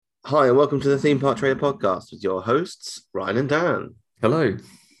Hi, and welcome to the Theme Park Trader podcast with your hosts, Ryan and Dan. Hello.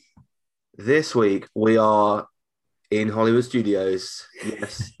 This week we are in Hollywood Studios.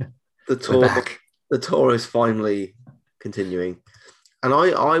 Yes, the We're tour back. the tour is finally continuing. And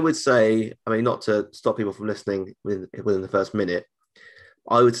I would say, I mean, not to stop people from listening within the first minute,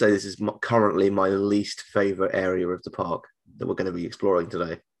 I would say this is currently my least favorite area of the park that we're going to be exploring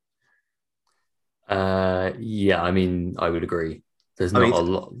today. Yeah, I mean, I would agree. There's I not mean, a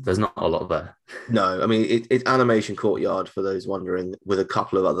lot. There's not a lot there. no, I mean, it's Animation Courtyard for those wondering, with a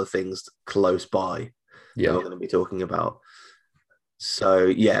couple of other things close by that we're Yeah. going to be talking about. So,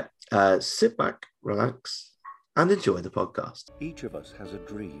 yeah, sit back, relax, and enjoy the podcast. Each of us has a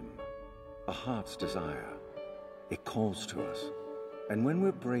dream, a heart's desire. It calls to us. And when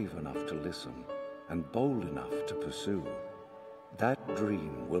we're brave enough to listen and bold enough to pursue, that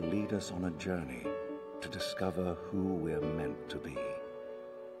dream will lead us on a journey to discover who we're meant to be.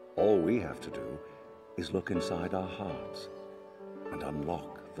 All we have to do is look inside our hearts and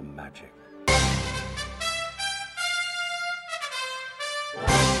unlock the magic.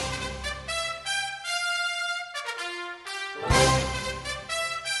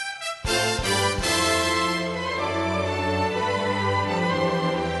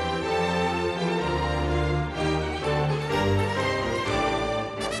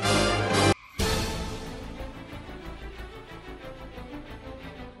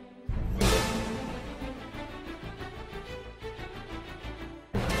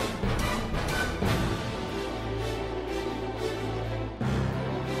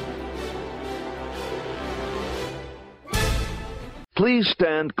 Please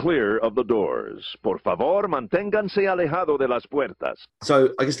stand clear of the doors. Por favor, manténganse alejado de las puertas.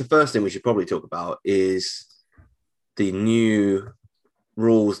 So, I guess the first thing we should probably talk about is the new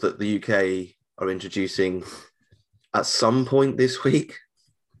rules that the UK are introducing at some point this week.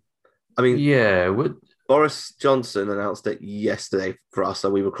 I mean, Yeah. Boris Johnson announced it yesterday for us. So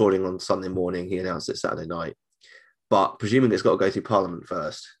we were recording on Sunday morning. He announced it Saturday night. But presuming it's got to go through Parliament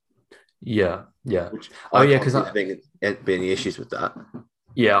first. Yeah. Yeah. Which Oh, I yeah. can't Because see there being any issues with that.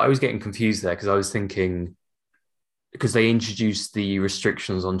 I was getting confused there because I was thinking because they introduced the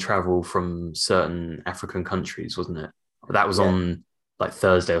restrictions on travel from certain African countries, wasn't it? That was Yeah. on like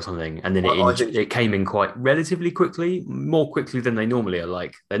Thursday or something, and then I think- it came in quite relatively quickly, more quickly than they normally are.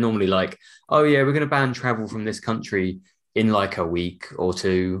 Like they're normally like, oh yeah, we're going to ban travel from this country in like a week or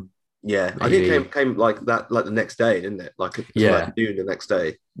two. Yeah, I Maybe. think it came like that, like the next day, didn't it? Like noon the next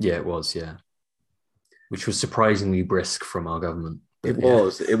day. Yeah, it was. Yeah, which was surprisingly brisk from our government. It But, yeah.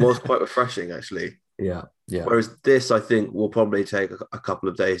 was. It was quite refreshing, actually. Yeah, yeah, Whereas this, I think, will probably take a couple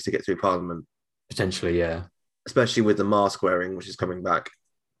of days to get through Parliament, potentially. Yeah, especially with the mask wearing, which is coming back,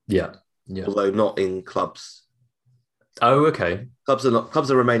 yeah, yeah. although not in clubs. Oh, okay. Clubs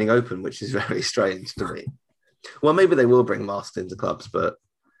are remaining open, which is very strange to me. Well, maybe they will bring masks into clubs, but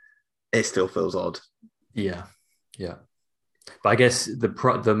it still feels odd. Yeah, yeah. But I guess the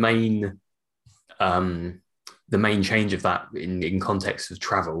main change of that in context of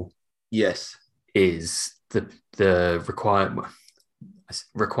travel Yes. is the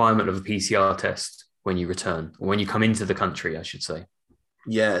requirement of a PCR test when you return or when you come into the country, I should say.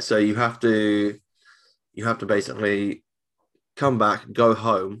 Yeah. So you have to basically come back, go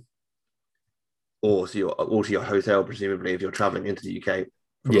home, or to your hotel, presumably if you're traveling into the UK.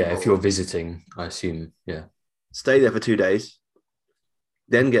 Yeah, if you're visiting, I assume. Yeah. Stay there for 2 days,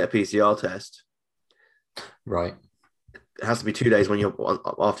 then get a PCR test. Right. It has to be 2 days when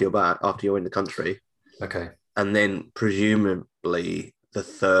after you're back, after you're in the country, Okay. and then presumably the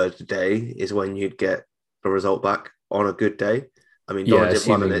third day is when you'd get a result back on a good day. I mean, Donna did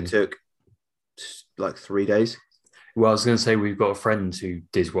one and it took like 3 days. Well, I was going to say we've got a friend who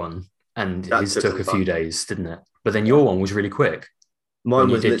did one, and his took a few days, didn't it? But then your one was really quick. Mine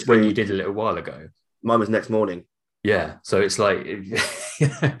was when you did a little while ago. Mine was next morning. Yeah, so it's like,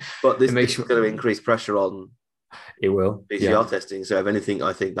 but this makes going to increase pressure on. It will PCR testing. So if anything,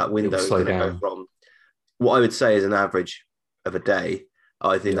 I think that window is going to go from what I would say is an average of a day.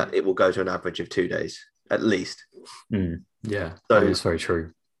 I think that it will go to an average of 2 days at least. Yeah, so that is very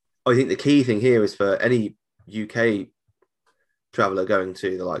true. I think the key thing here is for any UK traveller going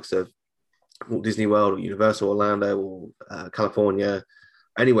to the likes of Walt Disney World or Universal Orlando or California,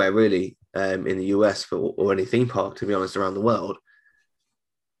 anywhere really in the US or any theme park, to be honest, around the world.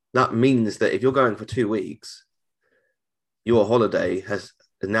 That means that if you're going for 2 weeks, your holiday has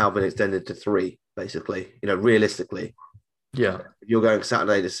now been extended to 3, basically, realistically. Yeah. If you're going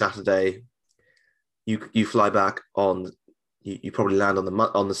Saturday to Saturday, you fly back on, you probably land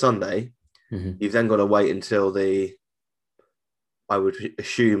on the Sunday. Mm-hmm. You've then got to wait until I would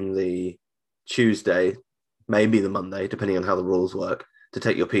assume the Tuesday, maybe the Monday, depending on how the rules work, to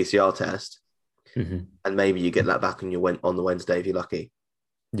take your PCR test, and maybe you get that back on the Wednesday if you're lucky.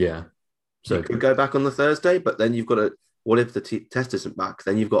 Yeah. So you could go back on the Thursday, but then you've got to. What if the test isn't back?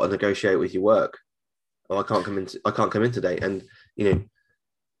 Then you've got to negotiate with your work. Oh, I can't come in today. And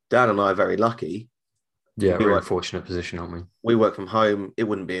Dan and I are very lucky. Yeah, we're in a fortunate position, aren't we? We work from home. It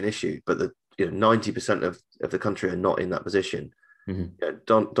wouldn't be an issue, but 90% of the country are not in that position.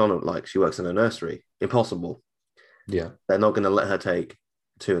 Donna, she works in a nursery. Impossible. Yeah. They're not going to let her take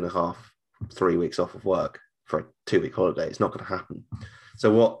 2.5, 3 weeks off of work for a 2-week holiday. It's not going to happen.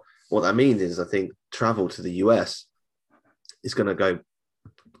 So what that means is I think travel to the US is going to go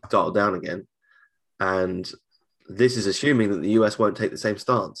dial down again. And this is assuming that the US won't take the same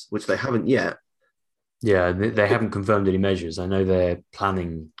stance, which they haven't yet. Yeah, they haven't confirmed any measures. I know they're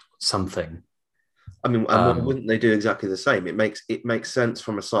planning something. I mean, why wouldn't they do exactly the same? It makes sense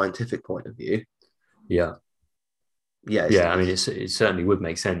from a scientific point of view. Yeah. Yeah. I mean, it certainly would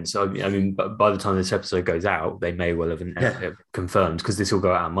make sense. I mean, but by the time this episode goes out, they may well have confirmed, because this will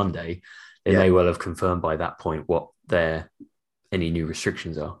go out on Monday. They may well have confirmed by that point what any new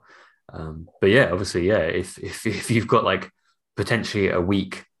restrictions are. But yeah, obviously, yeah, if you've got like potentially a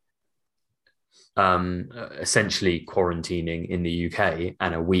week essentially quarantining in the UK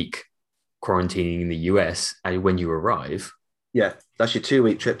and a week quarantining in the US, and when you arrive, that's your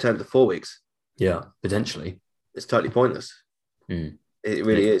 2-week trip turned to 4 weeks. Yeah, potentially. It's totally pointless. It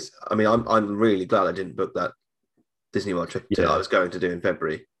really is. I mean, I'm really glad I didn't book that Disney World trip that I was going to do in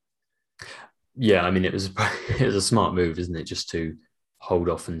February. Yeah, I mean, it was a smart move, isn't it? Just to hold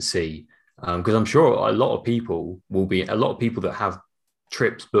off and see, because I'm sure a lot of people that have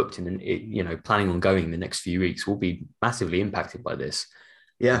trips booked and planning on going the next few weeks will be massively impacted by this.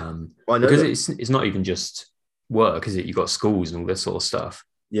 Yeah, I know, because it's not even just work, is it? You've got schools and all this sort of stuff.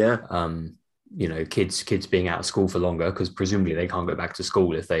 Yeah. Kids being out of school for longer, because presumably they can't go back to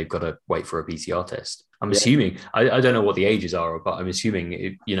school if they've got to wait for a PCR test. I'm assuming, I don't know what the ages are, but I'm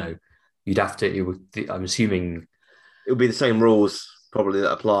assuming you'd have to. I'm assuming it would be the same rules probably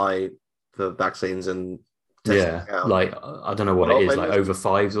that apply for vaccines and testing out. Like I don't know what it is, like over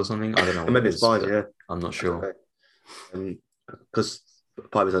 5s or something. I don't know. Maybe it's 5. Yeah, I'm not sure. Because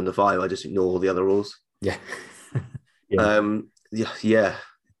 5 is under 5, I just ignore all the other rules. Yeah. Yeah.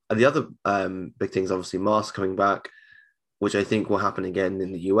 And the other big thing is obviously masks coming back, which I think will happen again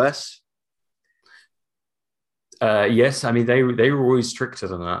in the US. Yes, I mean they were always stricter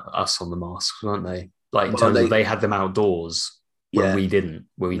than us on the masks, weren't they? Like in terms of they had them outdoors when we didn't,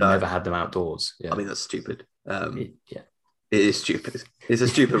 when we never had them outdoors. Yeah. I mean that's stupid. It is stupid. It's a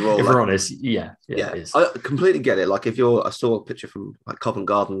stupid rule. If we're honest, it is. I completely get it. Like I saw a picture from like Covent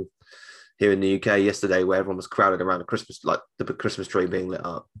Garden here in the UK yesterday where everyone was crowded around the Christmas tree being lit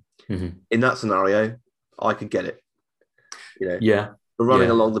up. In that scenario, I could get it. But running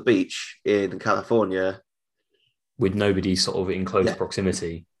along the beach in California with nobody sort of in close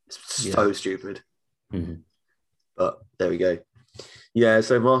proximity, it's so stupid. But there we go. Yeah,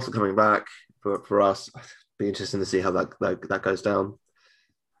 so masks are coming back for us. Be interesting to see how that goes down.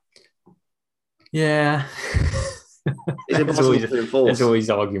 Yeah. It's impossible to enforce. There's always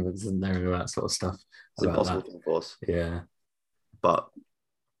arguments, isn't there, about that sort of stuff. It's impossible to enforce. Yeah. But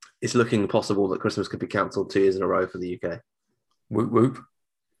it's looking possible that Christmas could be cancelled 2 years in a row for the UK. Whoop whoop.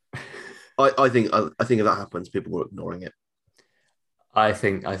 I think if that happens, people will ignoring it. I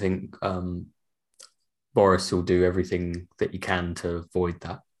think Boris will do everything that he can to avoid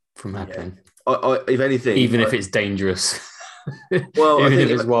that from happening. If anything, even if it's dangerous. Well, even if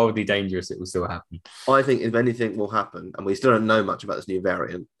it's wildly dangerous, it will still happen. I think if anything will happen, and we still don't know much about this new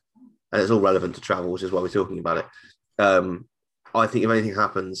variant, and it's all relevant to travel, which is why we're talking about it. I think if anything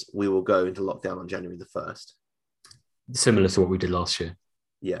happens, we will go into lockdown on January the 1st. Similar to what we did last year.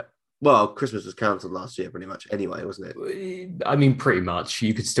 Yeah. Well, Christmas was cancelled last year pretty much anyway, wasn't it? I mean, pretty much.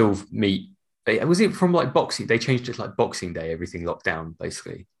 You could still meet. Was it from like Boxing? They changed it to like Boxing Day, everything locked down,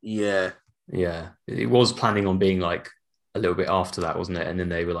 basically. Yeah. Yeah. It was planning on being like a little bit after that, wasn't it? And then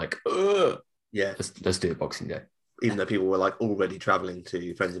they were like, ugh. Yeah. Let's do it Boxing Day. Even though people were like already travelling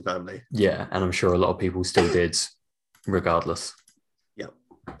to friends and family. Yeah. And I'm sure a lot of people still did, regardless.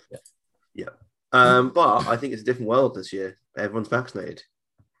 Yeah. But I think it's a different world this year. Everyone's vaccinated.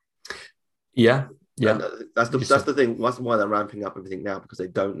 Yeah. And that's the thing. That's why they're ramping up everything now, because they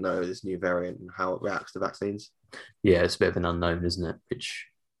don't know this new variant and how it reacts to vaccines. Yeah, it's a bit of an unknown, isn't it? Which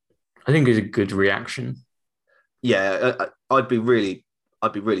I think is a good reaction. Yeah, I'd be really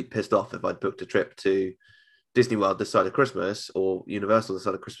pissed off if I'd booked a trip to Disney World this side of Christmas or Universal this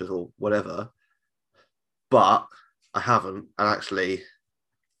side of Christmas or whatever. But I haven't, and actually,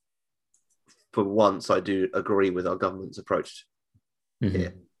 for once, I do agree with our government's approach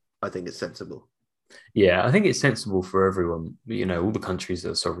here. I think it's sensible. Yeah, I think it's sensible for everyone. You know, all the countries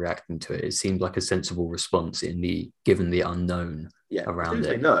that are sort of reacting to it. It seemed like a sensible response given the unknown around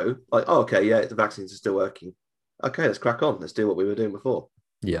it. No, like, oh, okay, yeah, the vaccines are still working. Okay, let's crack on. Let's do what we were doing before.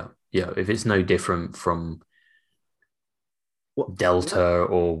 Yeah. If it's no different from Delta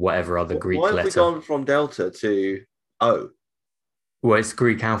or whatever other Greek letter. Why have we gone from Delta to O? Well, it's the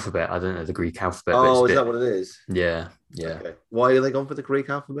Greek alphabet. I don't know the Greek alphabet. Oh, is that what it is? Yeah. Okay. Why are they gone for the Greek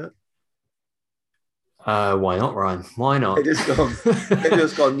alphabet? Why not, Ryan? Why not? They've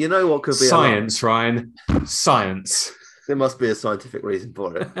just gone, you know what could be science, Ryan. Science. There must be a scientific reason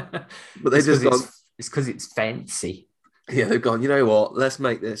for it. But they've just gone... It's because it's fancy. Yeah, they've gone, you know what? Let's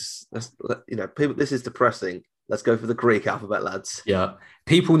make this... people. This is depressing. Let's go for the Greek alphabet, lads. Yeah.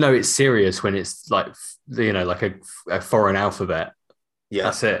 People know it's serious when it's like, you know, like a foreign alphabet. Yeah.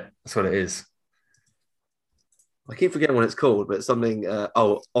 That's it. That's what it is. I keep forgetting what it's called, but it's something.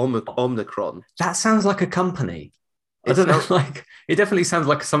 Omicron. That sounds like a company. I don't know. Like, it definitely sounds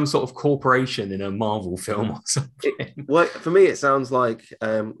like some sort of corporation in a Marvel film or something. For me, it sounds like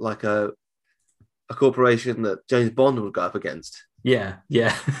a corporation that James Bond would go up against. Yeah.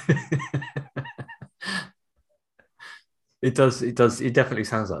 It does. It definitely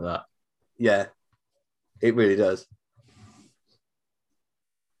sounds like that. Yeah, it really does.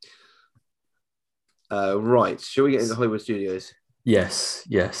 Right. Shall we get into Hollywood Studios? Yes.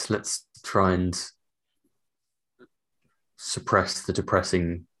 Let's try and suppress the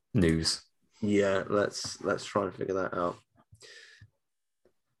depressing news. Yeah, let's try and figure that out.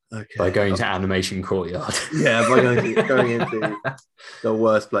 Okay. By going to Animation Courtyard. Yeah, by going into the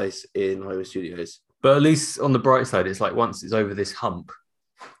worst place in Hollywood Studios. But at least on the bright side, it's like once it's over this hump,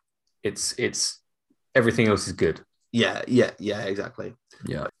 it's everything else is good. Yeah, exactly.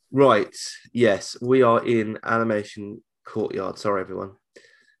 Yeah. Right. Yes, we are in Animation Courtyard. Sorry, everyone,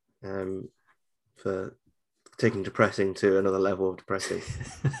 for taking depressing to another level of depressing.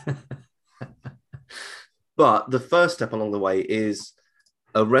 But the first step along the way is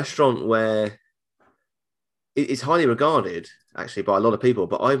a restaurant where it's highly regarded, actually, by a lot of people.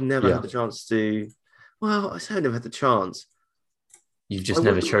 But I've never had the chance to. Well, I say I've never had the chance. You've just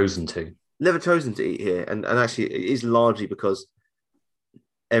never chosen to. Never chosen to eat here, and actually, it is largely because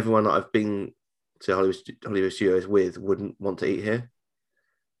everyone that I've been to Hollywood Studios with wouldn't want to eat here.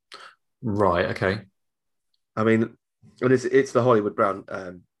 Right. Okay. I mean, and it's the Hollywood Brown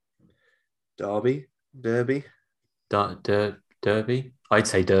Derby. Derby. I'd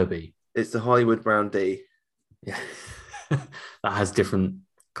say Derby. It's the Hollywood Brown D. Yeah, that has different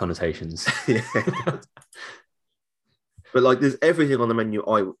connotations. Yeah. But like, there's everything on the menu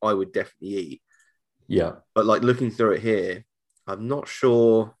I would definitely eat. Yeah. But like looking through it here, I'm not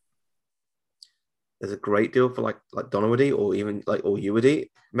sure there's a great deal for like Donna would eat, or even like or you would eat.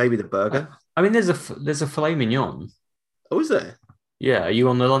 Maybe the burger. I mean, there's a filet mignon. Oh, is there? Yeah. Are you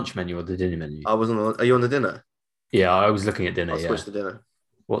on the lunch menu or the dinner menu? I was on the. Are you on the dinner? Yeah, I was looking at dinner. I'll switch to dinner.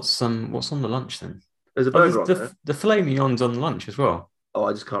 What's on the lunch then? There's a burger on there. The filet mignon's on lunch as well. Oh,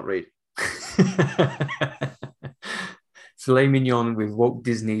 I just can't read. Filet mignon with Walt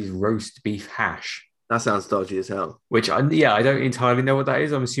Disney's roast beef hash. That sounds dodgy as hell. Which I don't entirely know what that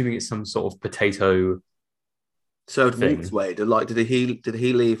is. I'm assuming it's some sort of potato. Served Walt's way. Did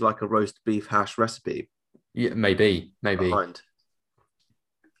he leave like a roast beef hash recipe? Yeah, maybe. Behind?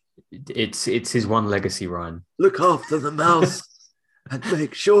 It's his one legacy, Ryan. Look after the mouse and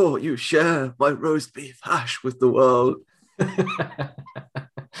make sure you share my roast beef hash with the world.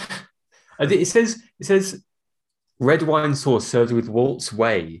 It says red wine sauce served with Walt's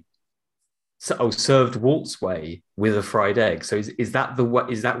way. Served Walt's way with a fried egg. So is that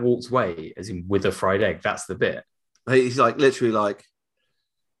Walt's way, as in with a fried egg? That's the bit. He's like literally like,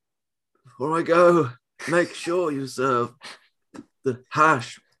 before I go, make sure you serve the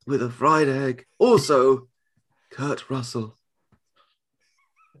hash with a fried egg. Also, Kurt Russell.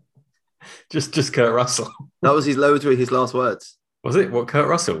 Just Kurt Russell. That was his last words. Was it? What, Kurt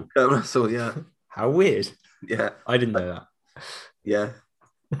Russell? Kurt Russell, yeah. How weird. Yeah. I didn't know that. Yeah.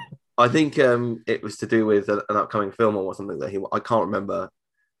 I think it was to do with an upcoming film or something that I can't remember.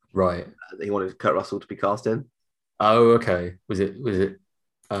 Right. That he wanted Kurt Russell to be cast in. Oh, okay. Was it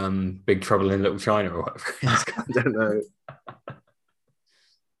Big Trouble in Little China or whatever? I don't know.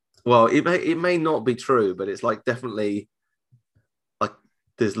 Well, it may not be true, but it's like definitely like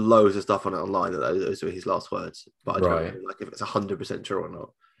there's loads of stuff on it online that those were his last words. But I don't know like if it's 100% true or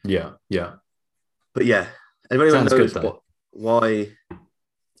not. Yeah. But yeah, if anyone knows why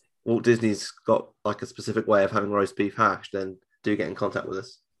Walt Disney's got like a specific way of having roast beef hash, then do get in contact with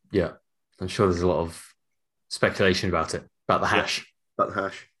us. Yeah, I'm sure there's a lot of speculation about it, about the hash. About the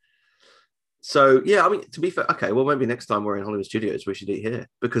hash. So yeah, I mean, to be fair, okay, well maybe next time we're in Hollywood Studios, we should eat here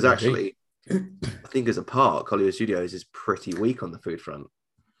because actually, I think as a park, Hollywood Studios is pretty weak on the food front.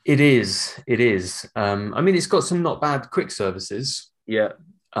 It is. It is. I mean, it's got some not bad quick services. Yeah.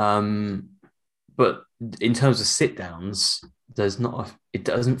 But in terms of sit downs, there's not. It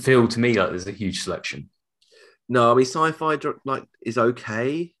doesn't feel to me like there's a huge selection. No, I mean, sci-fi like is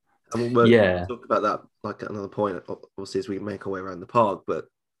okay. I mean, we'll talk about that like at another point, obviously, as we make our way around the park. But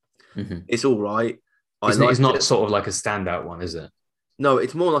it's all right. It's not sort of like a standout one, is it? No,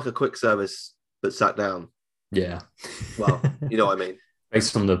 it's more like a quick service but sat down. Yeah. Well, you know what I mean.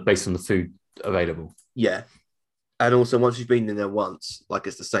 Based on the food available. Yeah. And also, once you've been in there once, like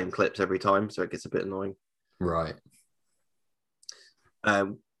it's the same clips every time, so it gets a bit annoying. Right.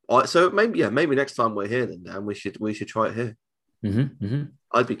 So maybe next time we're here, then Dan, we should try it here.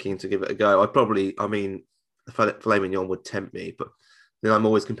 I'd be keen to give it a go. I mean, the filet mignon would tempt me, but then I'm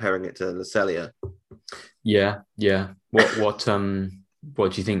always comparing it to Le Cellier. Yeah. What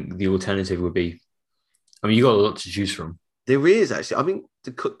do you think the alternative would be? I mean, you got a lot to choose from. There is actually. I mean,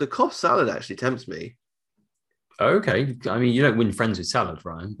 the Cost salad actually tempts me. Okay. I mean, you don't win friends with salad,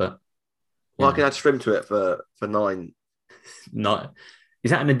 Ryan, but... Well, I can add shrimp to it for $9. Not,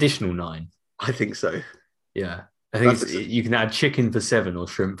 is that an additional $9? I think so. Yeah. I think you can add chicken for $7 or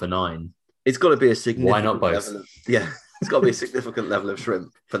shrimp for $9. It's got to be a significant Why not both? It's got to be a significant level of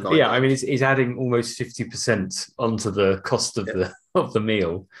shrimp for $9. Yeah, I mean, it's adding almost 50% onto the cost of the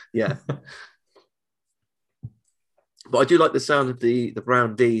meal. Yeah. But I do like the sound of the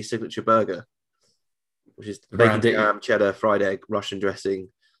Brown D signature burger, which is bacon, jam, cheddar, fried egg, Russian dressing,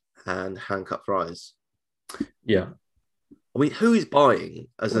 and hand-cut fries. Yeah. I mean, who is buying,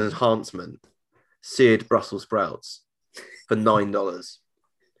 as an enhancement, seared Brussels sprouts for $9?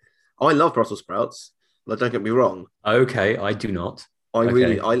 I love Brussels sprouts, but don't get me wrong. Okay, I do not. I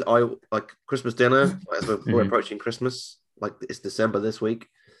like Christmas dinner, as we're approaching Christmas, like it's December this week.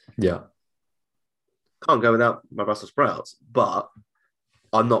 Yeah. Can't go without my Brussels sprouts, but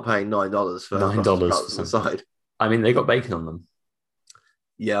I'm not paying $9 for $9 on the side. I mean, they got bacon on them.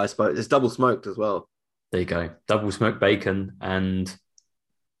 Yeah, I suppose it's double smoked as well. There you go, double smoked bacon and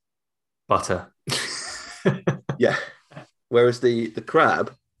butter. Yeah. Whereas the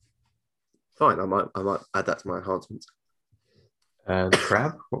crab, fine, I might add that to my enhancements. The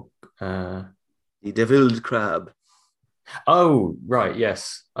crab, the deviled crab. Oh, right,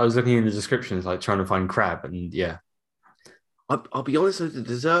 yes. I was looking in the descriptions, like trying to find crab, and yeah. I'll be honest with you, the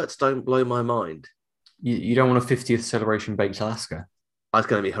desserts don't blow my mind. You don't want a 50th celebration baked Alaska? That's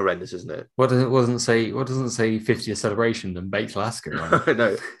going to be horrendous, isn't it? What doesn't say 50th celebration than baked Alaska? Right?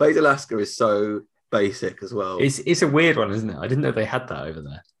 No, baked Alaska is so basic as well. It's a weird one, isn't it? I didn't know they had that over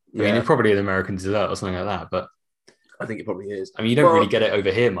there. I mean, it's probably an American dessert or something like that, but I think it probably is. I mean, you don't really get it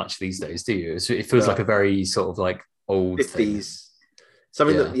over here much these days, do you? It feels like a very sort of like old 50s,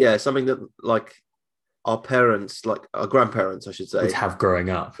 something that like our parents, like our grandparents, I should say, would have growing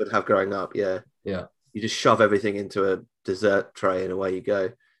up. Yeah. Yeah. You just shove everything into a dessert tray and away you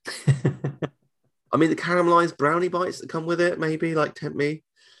go. I mean, the caramelized brownie bites that come with it maybe like tempt me,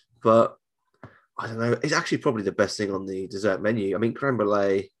 but I don't know. It's actually probably the best thing on the dessert menu. I mean, creme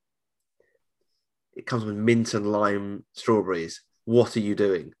brulee, it comes with mint and lime strawberries. What are you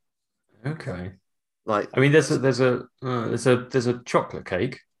doing? Okay. Like, I mean, there's a chocolate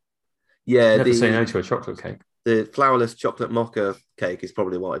cake. Yeah, never say no to a chocolate cake. The flourless chocolate mocha cake is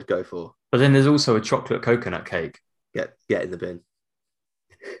probably what I'd go for. But then there's also a chocolate coconut cake. Get in the bin.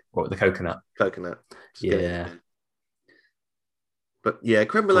 What, the coconut? Coconut. Yeah. But yeah,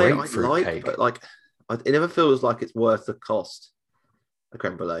 creme brulee Grapefruit I like, cake. but like it never feels like it's worth the cost. A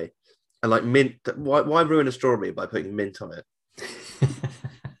creme brulee. And like mint, why ruin a strawberry by putting mint on it?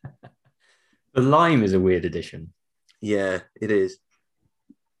 The lime is a weird addition. Yeah, it is.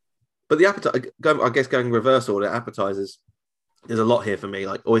 But the appetite, I guess going reverse order, appetizers, there's a lot here for me,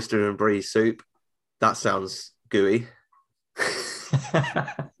 like oyster and brie soup. That sounds gooey.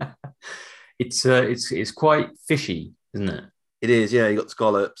 It's quite fishy, isn't it? It is, yeah. You've got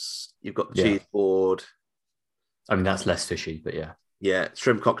scallops, you've got the cheese board. I mean, that's less fishy, but yeah. Yeah,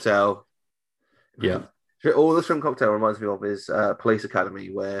 shrimp cocktail. Yeah. All the shrimp cocktail reminds me of is Police Academy,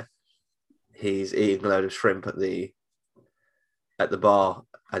 where he's eating a load of shrimp at the bar,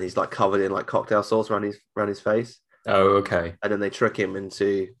 and he's like covered in like cocktail sauce around his face. Oh, okay. And then they trick him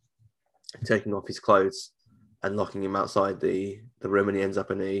into taking off his clothes and locking him outside the room, and he ends up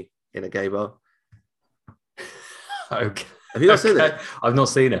in a gay bar. Okay. Have you not seen it? I've not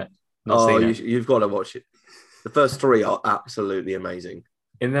seen it. You've got to watch it. The first 3 are absolutely amazing.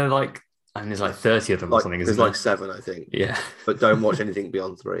 And they're like, and there's like 30 of them or something. There's like 7, I think. Yeah. But don't watch anything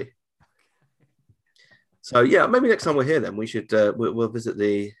beyond 3. So yeah, maybe next time we're here, then we should we'll visit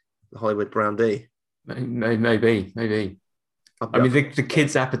the Hollywood Brown D. Maybe. I mean, the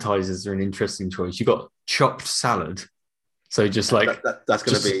kids' appetizers are an interesting choice. You got chopped salad, so just like that's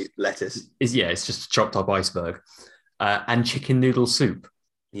going to be lettuce. It's just a chopped up iceberg, and chicken noodle soup.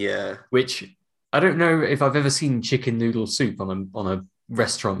 Yeah, which I don't know if I've ever seen chicken noodle soup on a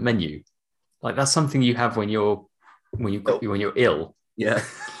restaurant menu. Like that's something you have when you're ill. Yeah,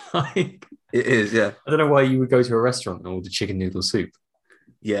 like, it is. Yeah, I don't know why you would go to a restaurant and order chicken noodle soup.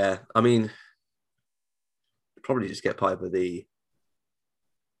 Yeah, I mean, probably just get pie with the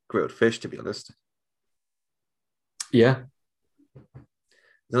grilled fish, to be honest. Yeah.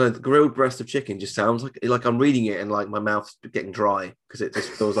 The grilled breast of chicken just sounds like I'm reading it and like my mouth's getting dry because it just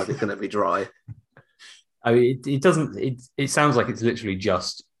feels like it's going to be dry. I mean, it doesn't. It sounds like it's literally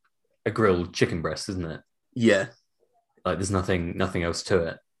just a grilled chicken breast, isn't it? Yeah. Like there's nothing else to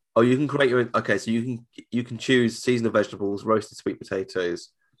it. Oh, you can create your own. Okay, so you can choose seasonal vegetables, roasted sweet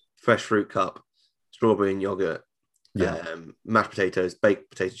potatoes, fresh fruit cup, strawberry and yogurt, mashed potatoes,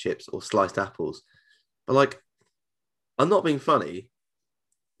 baked potato chips, or sliced apples. But like, I'm not being funny.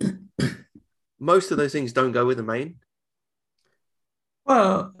 Most of those things don't go with the main.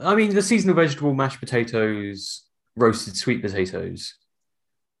 Well, I mean, the seasonal vegetable, mashed potatoes, roasted sweet potatoes.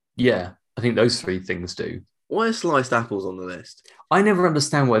 Yeah, I think those 3 things do. Why are sliced apples on the list? I never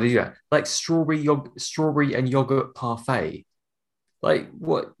understand why they do that. Like strawberry and yogurt parfait. Like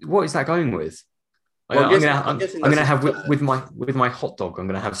what is that going with? Well, I'm gonna have with my hot dog. I'm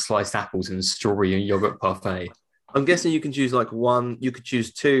gonna have sliced apples and strawberry and yogurt parfait. I'm guessing you can choose like one. You could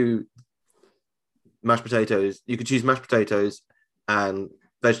choose 2 mashed potatoes. You could choose mashed potatoes and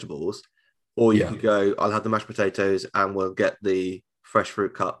vegetables, or you could go, I'll have the mashed potatoes and we'll get the fresh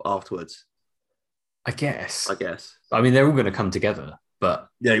fruit cup afterwards. I guess. I mean, they're all going to come together, but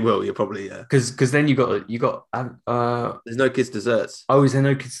yeah, you will. You're probably because then you got. There's no kids' desserts. Oh, is there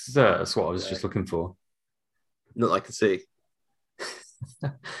no kids' dessert? That's what I was just looking for. Not that I can see.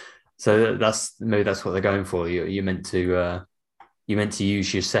 So maybe that's what they're going for. You're meant to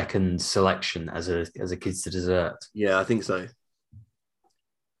use your second selection as a kids' dessert. Yeah, I think so.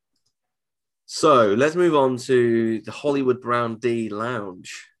 So let's move on to the Hollywood Brown D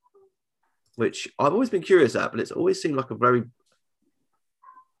Lounge, which I've always been curious at, but it's always seemed like a very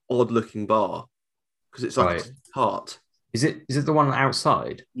odd-looking bar because it's like a cart. Is it the one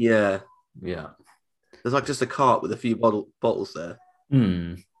outside? Yeah. Yeah. There's like just a cart with a few bottles there.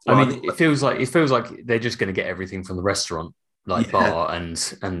 Well, I mean, it feels like they're just going to get everything from the restaurant, bar and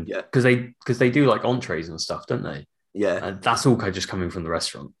because they do like entrees and stuff, don't they? Yeah. And that's all just coming from the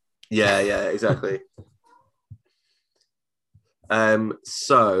restaurant. Yeah, exactly.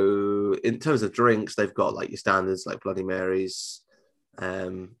 So in terms of drinks, they've got like your standards like Bloody Marys,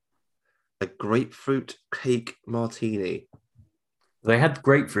 a grapefruit cake martini. They had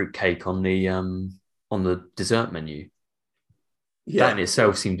grapefruit cake on the dessert menu. Yeah. That in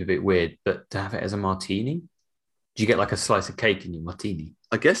itself seemed a bit weird, but to have it as a martini, do you get like a slice of cake in your martini?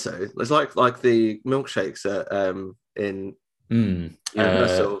 I guess so. It's like the milkshakes in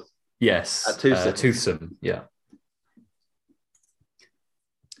Universal. Yes, at Toothsome. Toothsome, yeah.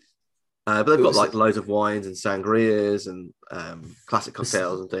 But they've got like loads of wines and sangrias and classic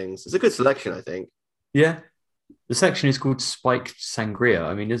cocktails and things. It's a good selection, I think. Yeah, the section is called spiked sangria.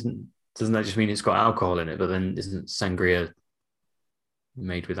 I mean, doesn't that just mean it's got alcohol in it? But then isn't sangria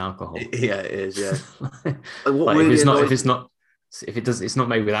made with alcohol? Yeah, it is. Yeah. It's not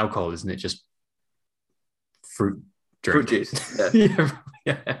made with alcohol, isn't it? Just fruit drink. Fruit juice. Yeah.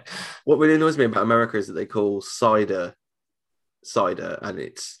 Yeah. What really annoys me about America is that they call cider, and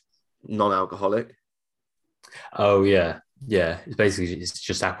it's non-alcoholic. Oh yeah. It's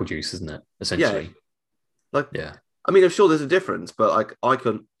just apple juice, isn't it? Essentially. Yeah. I mean, I'm sure there's a difference, but like I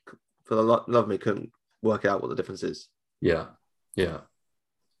couldn't, for the love of me, couldn't work out what the difference is. Yeah.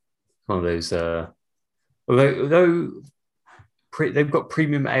 One of those. Although they've got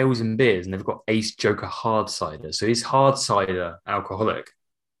premium ales and beers, and they've got Ace Joker hard cider. So is hard cider alcoholic?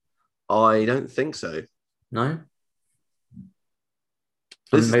 I don't think so. No.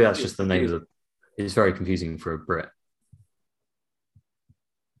 Maybe that's just the name of it. It's very confusing for a Brit.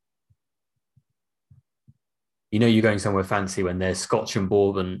 You know, you're going somewhere fancy when there's Scotch and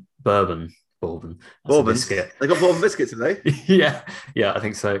bourbon. Bourbon. Biscuit. They got bourbon biscuits, have they? yeah, I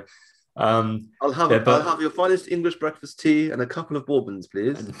think so. I'll have your finest English breakfast tea and a couple of bourbons,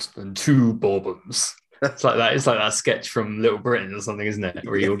 please. And 2 bourbons. It's like that. It's like that sketch from Little Britain or something, isn't it?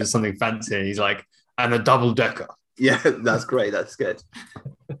 Where he orders something fancy and he's like, and a double decker. Yeah, that's great. That's good.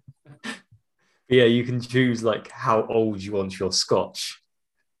 Yeah, you can choose like how old you want your scotch.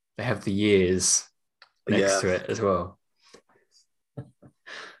 They have the years next to it as well.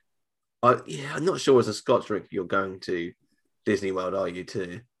 I'm not sure as a Scotch drink you're going to Disney World, are you,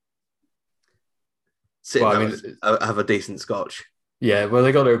 too? Have a decent Scotch. Yeah, well,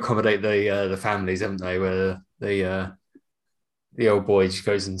 they got to accommodate the families, haven't they? Where the old boy just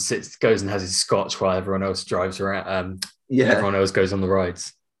goes and has his Scotch while everyone else drives around. Everyone else goes on the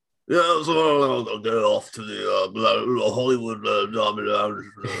rides. Yeah, so I'll go off to the Hollywood Derby Lounge,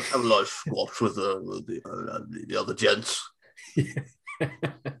 have a nice Scotch with the other gents.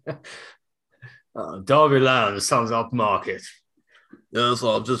 Derby Lounge sounds upmarket. Yeah, so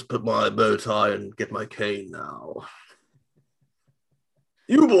I'll just put my bow tie and get my cane now.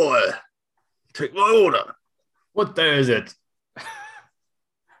 You boy, take my order. What day is it?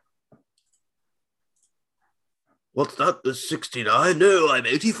 What's that? The 69? No, I'm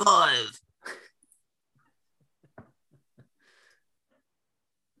 85.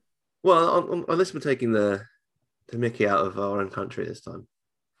 Well, unless we're taking the Mickey out of our own country this time.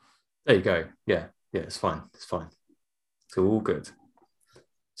 There you go. Yeah, it's fine. It's fine. It's all good.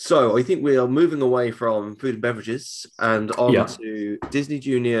 So I think we are moving away from food and beverages and on to Disney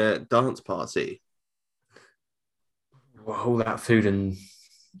Junior Dance Party. Well, all that food and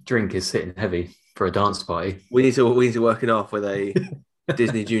drink is sitting heavy for a dance party. We need to work it off with a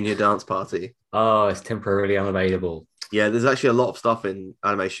Disney Junior Dance Party. Oh, it's temporarily unavailable. Yeah, there's actually a lot of stuff in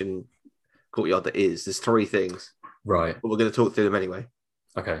Animation Courtyard that is. There's 3 things. Right. But we're going to talk through them anyway.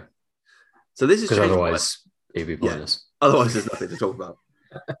 Okay. So this is because otherwise it'd be pointless. Yeah. Otherwise, there's nothing to talk about.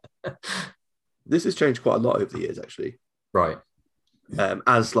 This has changed quite a lot over the years, actually. Right.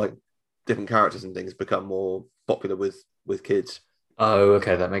 As like different characters and things become more popular with kids. Oh,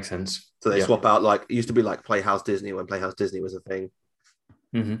 okay, that makes sense. So they swap out, like, it used to be like Playhouse Disney when Playhouse Disney was a thing.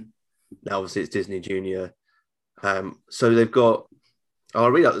 Mm-hmm. Now, obviously, it's Disney Junior. So they've got, I'll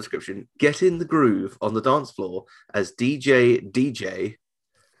read out the description. Get in the groove on the dance floor as DJ.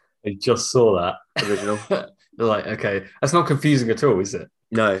 I just saw that. Original. They're like, okay, that's not confusing at all, is it?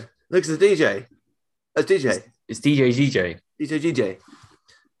 No. Look, it's the DJ. That's DJ. It's DJ GJ. DJ GJ.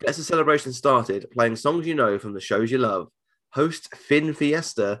 Gets the celebration started, playing songs you know from the shows you love. Host Finn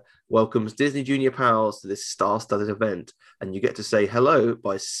Fiesta welcomes Disney Junior pals to this star-studded event, and you get to say hello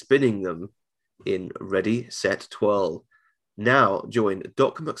by spinning them in Ready, Set, Twirl. Now join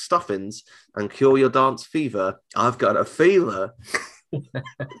Doc McStuffins and cure your dance fever. I've got a fever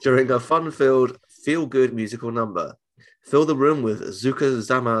during a fun-filled, feel-good musical number. Fill the room with Zuka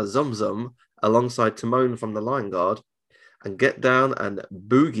Zama Zum Zum alongside Timon from the Lion Guard, and get down and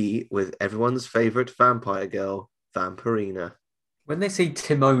boogie with everyone's favorite vampire girl, Vampirina. When they say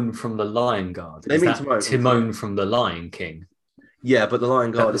Timon from the Lion Guard, they mean Timon from the Lion King? Yeah, but the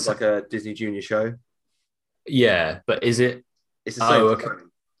Lion Guard is like a Disney Junior show. Yeah, but is it? It's the same. Okay.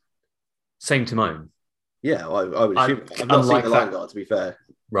 Same Timon. Yeah, I would assume. I've not seen the Lion Guard, to be fair.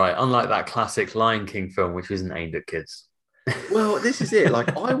 Right, unlike that classic Lion King film, which isn't aimed at kids. Well, this is it.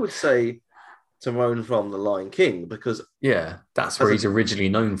 Like, I would say Timon from the Lion King because that's where he's originally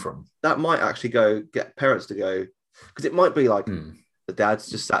known from. That might actually get parents to go, because it might be like the dads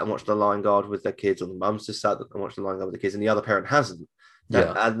just sat and watched the Lion Guard with their kids, or the mums just sat and watched the Lion Guard with the kids, and the other parent hasn't.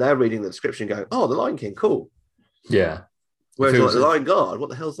 And they're reading the description, going, "Oh, the Lion King, cool." Yeah. Whereas like, the Lion Guard, what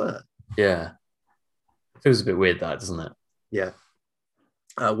the hell's that? Yeah. Feels a bit weird, that, doesn't it? Yeah.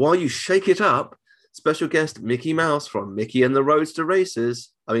 While you shake it up, special guest Mickey Mouse from Mickey and the Roadster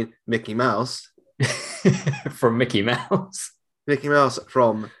Racers. I mean, Mickey Mouse. From Mickey Mouse. Mickey Mouse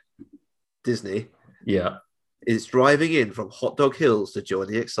from Disney. Yeah. Is driving in from Hot Dog Hills to join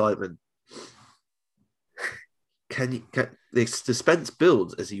the excitement. The suspense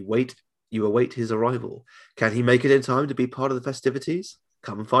builds as you await his arrival. Can he make it in time to be part of the festivities?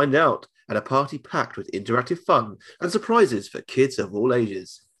 Come and find out at a party packed with interactive fun and surprises for kids of all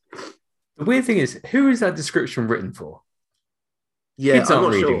ages. The weird thing is, who is that description written for? Yeah, kids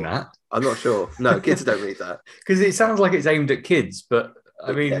aren't reading that. I'm not sure. No, kids don't read that. Because it sounds like it's aimed at kids, but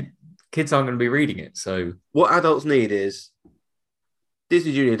I mean, kids aren't going to be reading it. So what adults need is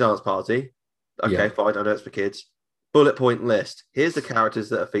Disney Junior Dance Party. Okay, fine, I know it's for kids. Bullet point list. Here's the characters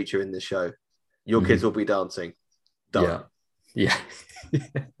that are featured in this show. Your kids will be dancing. Done. Yeah.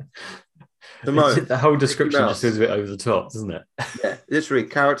 The whole description just feels a bit over the top, doesn't it? Yeah, literally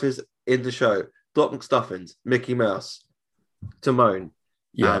characters in the show: Doc McStuffins, Mickey Mouse, Timon,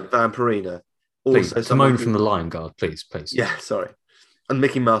 and Vampirina. Also, Timon from the Lion Guard, please. Yeah, sorry. And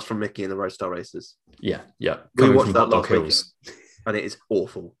Mickey Mouse from Mickey and the Roadstar Racers. Yeah, yeah. We Coming watched from that Hot Dog last Hills. and it is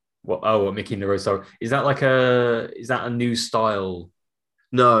awful. What? Oh, what, Mickey and the Roadstar. Is that a new style?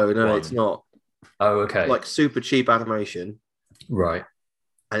 No, One. it's not. Oh, okay. Like super cheap animation, right.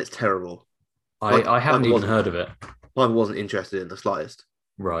 and it's terrible. I haven't even heard of it. I wasn't interested in the slightest.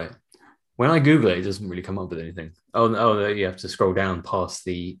 Right. When I Google it, it doesn't really come up with anything. Oh, you have to scroll down past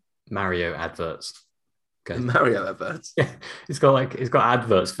the Mario adverts. Okay. The Mario adverts. Yeah, it's got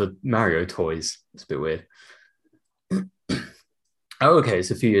adverts for Mario toys. It's a bit weird. Oh, okay. It's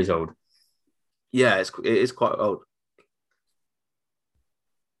a few years old. Yeah, it is quite old.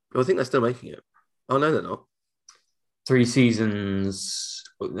 I think they're still making it. Oh no, they're not. 3 seasons.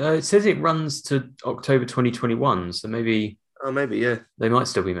 It says it runs to October 2021, so maybe. Oh, maybe, yeah. They might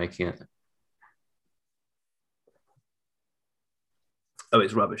still be making it. Oh,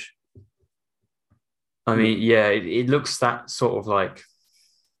 it's rubbish. I mean, yeah, it looks that sort of like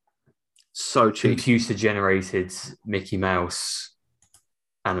so cheap, computer-generated Mickey Mouse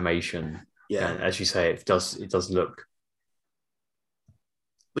animation. Yeah, and as you say, it does look,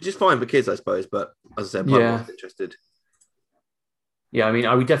 which is fine for kids, I suppose. But as I said, I'm not interested. Yeah, I mean,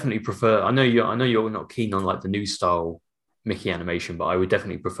 I would definitely prefer. I know you're not keen on like the new style Mickey animation, but I would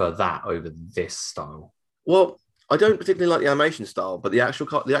definitely prefer that over this style. Well, I don't particularly like the animation style, but the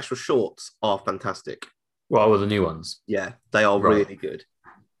actual shorts are fantastic. Well, the new ones. Yeah, they are really good.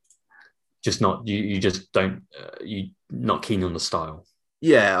 Just not you just don't you not keen on the style.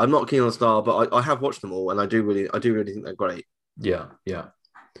 Yeah, I'm not keen on the style, but I have watched them all, and I do really think they're great. Yeah.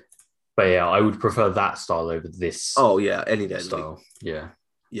 But yeah, I would prefer that style over this. Oh yeah, any day style. Yeah.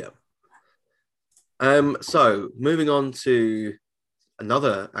 So moving on to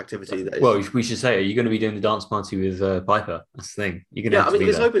another activity that is... Well, we should say, are you going to be doing the dance party with Piper? That's the thing. You're going to have to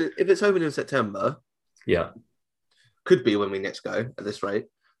be there. If it's open in September, yeah, could be when we next go at this rate.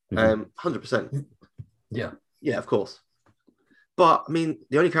 100%. Yeah, of course. But I mean,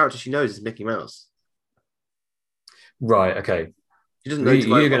 the only character she knows is Mickey Mouse. Right. Okay. She doesn't know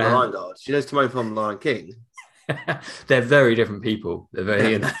Timon from the Lion Guard. She knows Timon from Lion King. They're very different people. They're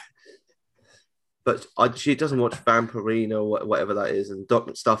very. But she doesn't watch Vampirina or whatever that is, and Doc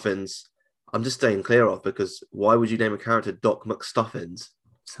McStuffins. I'm just staying clear of, because why would you name a character Doc McStuffins?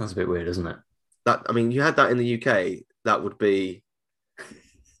 Sounds a bit weird, doesn't it? You had that in the UK. That would be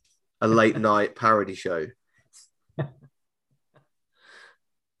a late night parody show.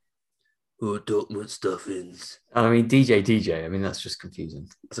 Oh, Doc McStuffins. I mean, DJ. I mean, that's just confusing.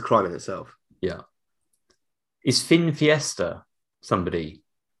 It's a crime in itself. Yeah. Is Finn Fiesta somebody?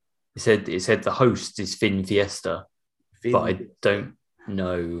 It said the host is Finn Fiesta, but I don't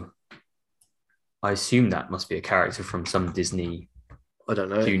know. I assume that must be a character from some Disney. I don't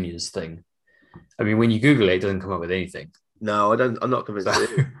know. Juniors thing. I mean, when you Google it, it doesn't come up with anything. No, I don't. I'm not convinced.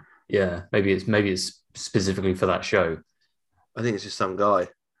 Yeah, maybe it's specifically for that show. I think it's just some guy.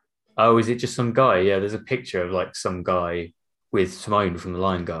 Oh, is it just some guy? Yeah, there's a picture of like some guy with Timon from the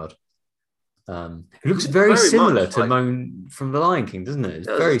Lion Guard. It looks very similar to Timon from the Lion King, doesn't it? It's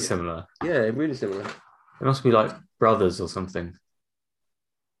very similar. Yeah, really similar. It must be like brothers or something.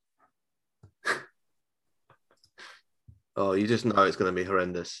 Oh, you just know it's going to be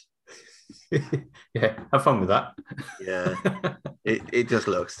horrendous. Yeah, have fun with that. Yeah, it just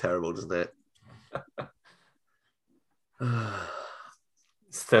looks terrible, doesn't it?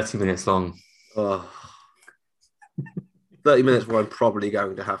 It's 30 minutes long. Oh. 30 minutes where I'm probably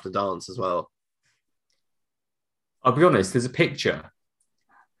going to have to dance as well. I'll be honest, there's a picture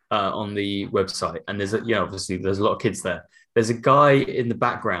on the website, and obviously there's a lot of kids there. There's a guy in the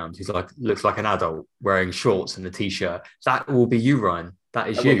background who's looks like an adult wearing shorts and a t-shirt. That will be you, Ryan. That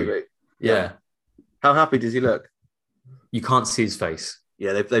is you. Yeah. How happy does he look? You can't see his face.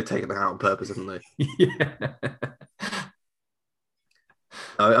 Yeah, they've taken it out on purpose, haven't they? Yeah.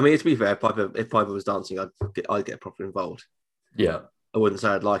 I mean, to be fair, if Piper was dancing, I'd get properly involved. Yeah. I wouldn't say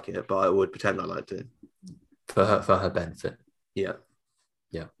I'd like it, but I would pretend I liked it. For her benefit. Yeah.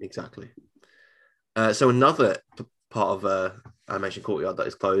 Yeah. Exactly. So another part of Animation Courtyard that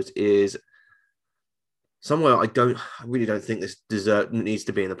is closed is somewhere I really don't think this dessert needs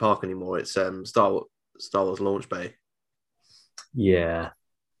to be in the park anymore. It's Star Wars Launch Bay. Yeah.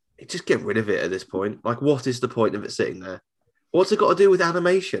 Just get rid of it at this point. Like, what is the point of it sitting there? What's it got to do with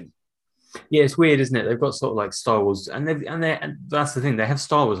animation? Yeah, it's weird, isn't it? They've got sort of like Star Wars, and that's the thing. They have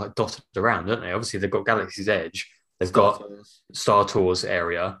Star Wars like dotted around, don't they? Obviously, they've got Galaxy's Edge, they've got Star Tours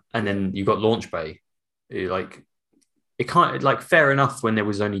area, and then you've got Launch Bay. Like, it can't fair enough when there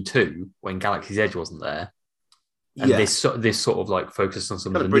was only 2 when Galaxy's Edge wasn't there, and this sort of like focused on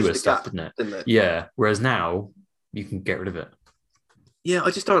some of the newer stuff, didn't it? Didn't it? Yeah. Whereas now you can get rid of it. Yeah,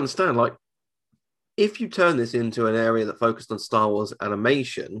 I just don't understand. Like, if you turn this into an area that focused on Star Wars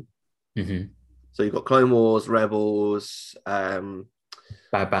animation, so you've got Clone Wars, Rebels, Bad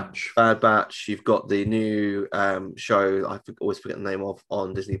Batch. Bad Batch. You've got the new show. Always forget the name of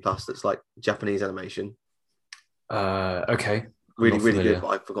on Disney Plus. That's like Japanese animation. Okay. Really good. But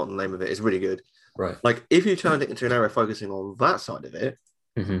I've forgotten the name of it. It's really good. Right. Like if you turned it into an area focusing on that side of it,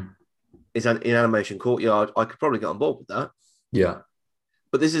 it's in Animation Courtyard. I could probably get on board with that. Yeah.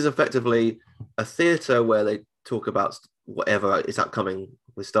 But this is effectively a theatre where they talk about whatever is upcoming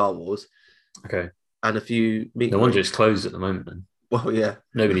with Star Wars. Okay. And a few No wonder it's closed at the moment then. Well, yeah.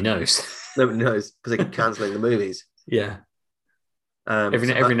 Nobody knows. Nobody knows because they keep cancelling the movies. Yeah.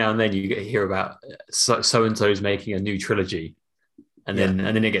 Every now and then you hear about so and so is making a new trilogy, and then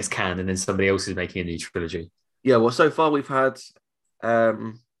it gets canned, and then somebody else is making a new trilogy. Yeah, well, so far we've had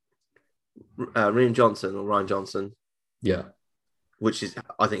Rian Johnson. Yeah, which is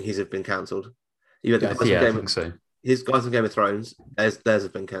I think his have been cancelled. You had I think so. His guys on Game of Thrones, theirs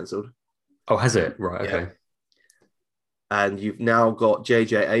have been cancelled. Oh, has it? Right. Okay. Yeah. And you've now got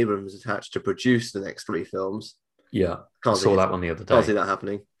J.J. Abrams attached to produce the next 3 films. Yeah, I saw that one the other day. Can't see that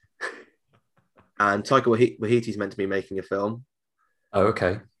happening. And Taika Waititi's meant to be making a film. Oh,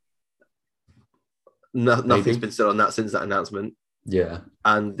 okay. Nothing's been said on that since that announcement. Yeah.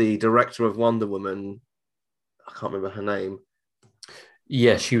 And the director of Wonder Woman, I can't remember her name.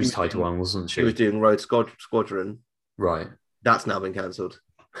 Yeah, she was tied to one, wasn't she? She was doing Rogue Squadron. Right. That's now been cancelled.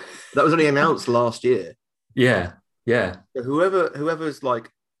 That was only announced last year. Yeah. Yeah. Whoever's like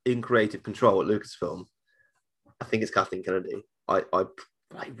in creative control at Lucasfilm, I think it's Kathleen Kennedy. I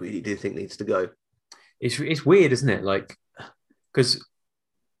really do think needs to go. It's weird, isn't it? Like, because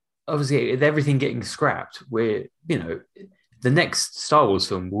obviously with everything getting scrapped, the next Star Wars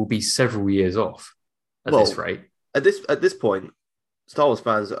film will be several years off at this rate. At this point, Star Wars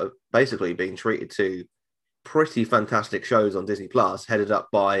fans are basically being treated to pretty fantastic shows on Disney Plus, headed up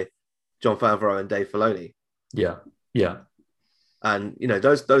by Jon Favreau and Dave Filoni. Yeah, yeah. And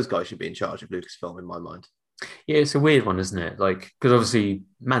those guys should be in charge of Lucasfilm in my mind. Yeah, it's a weird one, isn't it? Like, because obviously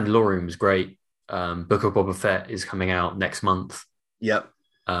Mandalorian was great. Book of Boba Fett is coming out next month. Yep.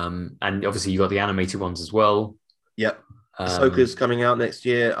 And obviously you got the animated ones as well. Yep. Ahsoka's coming out next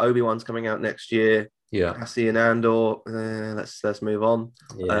year. Obi-Wan's coming out next year. Yeah. Cassian Andor. Let's move on.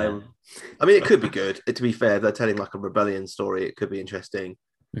 Yeah. I mean, it could be good. To be fair, they're telling like a rebellion story. It could be interesting.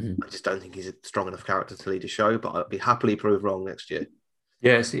 Mm-hmm. I just don't think he's a strong enough character to lead a show, but I'd be happily proved wrong next year.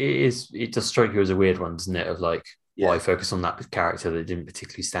 Yes, it is. It does strike you as a weird one, doesn't it? Of like, why focus on that character that didn't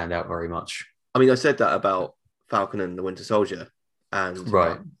particularly stand out very much? I mean, I said that about Falcon and the Winter Soldier, and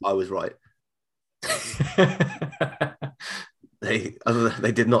I was right.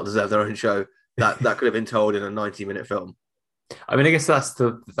 They did not deserve their own show. That could have been told in a 90-minute film. I mean, I guess that's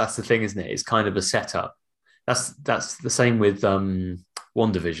the thing, isn't it? It's kind of a setup. That's the same with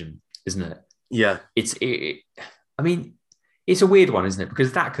WandaVision, isn't it? Yeah. I mean, it's a weird one, isn't it?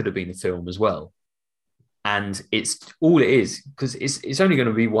 Because that could have been a film as well. And it's all it is, because it's only going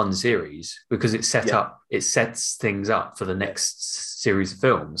to be one series, because it's it sets things up for the next series of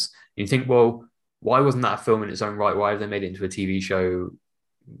films. And you think, well, why wasn't that a film in its own right? Why have they made it into a TV show?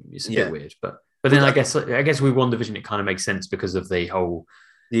 It's a bit weird, but then I guess with WandaVision it kind of makes sense because of the whole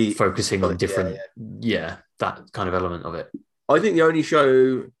focusing on different, that kind of element of it. I think the only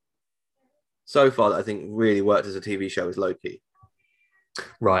show so far that I think really worked as a TV show is Loki.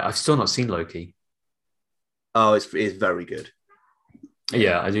 Right, I've still not seen Loki. Oh, it's very good.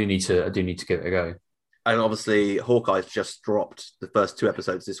 Yeah, I do need to give it a go. And obviously, Hawkeye's just dropped the first 2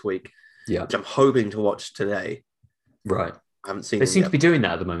 episodes this week. Yeah, which I'm hoping to watch today. Right. I haven't seen. They seem to be doing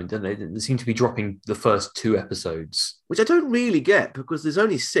that at the moment, don't they? They seem to be dropping the first 2 episodes, which I don't really get because there's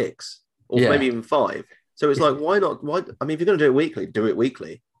only 6 or maybe even 5. So it's like, why not? Why? I mean, if you're going to do it weekly, do it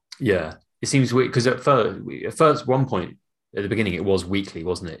weekly. Yeah, it seems weird because at first, one point at the beginning, it was weekly,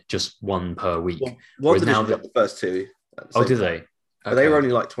 wasn't it? Just 1 per week. Well, now the first 2. Oh, did they? But they were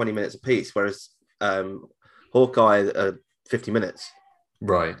only like 20 minutes a piece, whereas Hawkeye 50 minutes.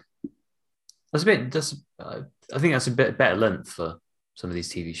 Right. I think that's a bit better length for some of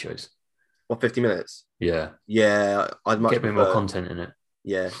these TV shows. What, 50 minutes? Yeah. Yeah, I'd much get a bit more content in it.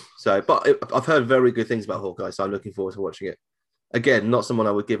 Yeah. So, but I've heard very good things about Hawkeye, so I'm looking forward to watching it. Again, not someone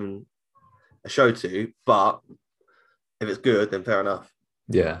I would give him a show to, but if it's good, then fair enough.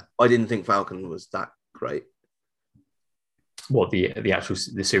 Yeah. I didn't think Falcon was that great. What, the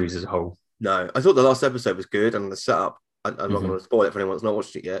series as a whole? No, I thought the last episode was good, and the setup. I'm not going to spoil it for anyone that's not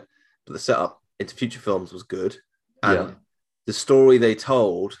watched it yet, but the setup into future films was good, and the story they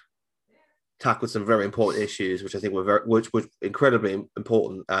told tackled some very important issues, which I think which were incredibly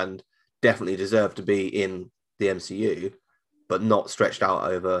important and definitely deserve to be in the MCU, but not stretched out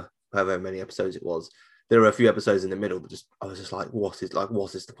over however many episodes it was. There were a few episodes in the middle, but I was just like, what is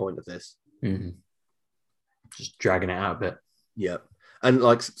the point of this? Mm-hmm. Just dragging it out a bit. Yeah, and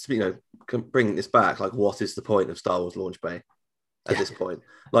like, bringing this back, like, what is the point of Star Wars Launch Bay at this point?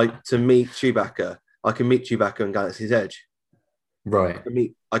 Like, to meet Chewbacca, I can meet Chewbacca in Galaxy's Edge. Right.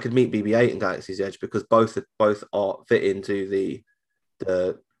 I could meet BB-8 in Galaxy's Edge because both are fit into the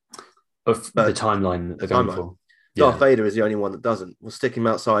timeline that they're going for. Darth Vader is the only one that doesn't. We'll stick him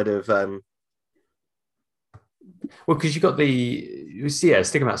outside of. Well, because you got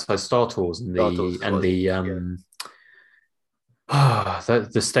stick him outside Star Tours and the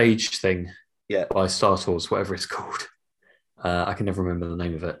stage thing. Yeah. By Star Tours, whatever it's called. I can never remember the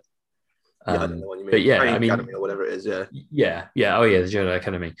name of it. I don't know what you mean. But yeah, Training Academy or whatever it is. Yeah. Oh yeah, the Jedi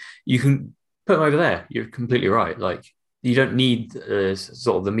Academy. You can put them over there. You're completely right. Like, you don't need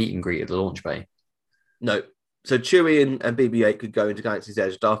sort of the meet and greet at the launch bay. No. So Chewie and BB-8 could go into Galaxy's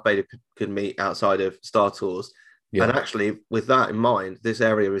Edge. Darth Vader could meet outside of Star Tours. Yeah. And actually, with that in mind, this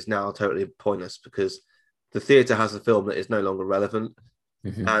area is now totally pointless because the theatre has a film that is no longer relevant.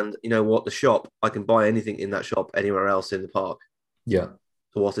 Mm-hmm. And you know what? The shop, I can buy anything in that shop anywhere else in the park. Yeah.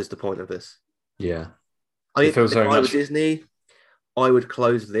 So what is the point of this? Yeah. I mean, if I were Disney, I would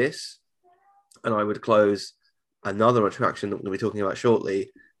close this and I would close another attraction that we're going to be talking about shortly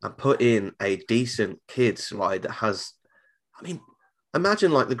and put in a decent kids ride that has, I mean,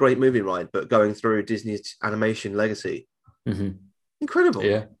 imagine like the Great Movie Ride, but going through Disney's animation legacy. Mm-hmm. Incredible.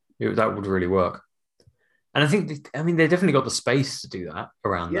 Yeah, that would really work. And I think, they definitely got the space to do that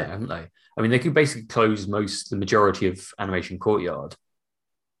around there, haven't they? I mean, they could basically close the majority of Animation Courtyard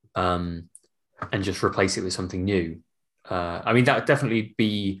and just replace it with something new. I think that definitely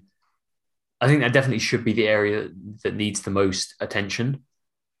should be the area that needs the most attention.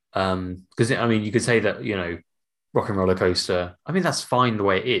 Because, you could say that, Rock and Roller Coaster, that's fine the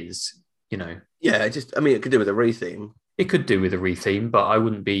way it is, Yeah, it could do with a retheme. It could do with a retheme, but I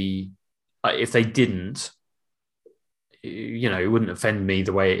wouldn't be, if they didn't, it wouldn't offend me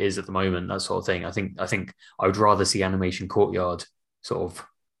the way it is at the moment, that sort of thing. I think I would rather see Animation Courtyard sort of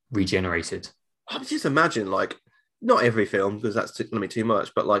regenerated. I just imagine, like, not every film, because that's going to be too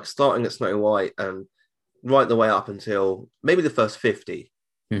much, but like starting at Snow White and right the way up until maybe the first 50.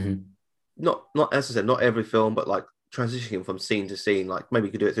 Mm-hmm. Not as I said, not every film, but like transitioning from scene to scene, like maybe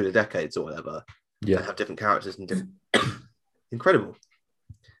you could do it through the decades or whatever. Yeah. And have different characters and different. Incredible.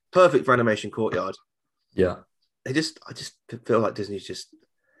 Perfect for Animation Courtyard. Yeah. I just feel like Disney just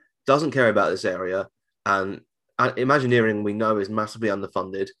doesn't care about this area. And Imagineering, we know, is massively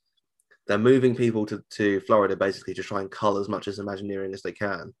underfunded. They're moving people to Florida basically to try and cull as much as Imagineering as they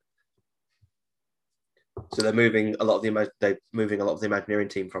can. So they're moving a lot of the Imagineering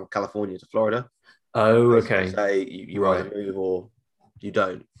team from California to Florida. Oh, okay. Say you either move or you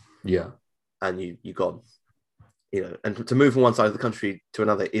don't. Yeah. And you gone. And to move from one side of the country to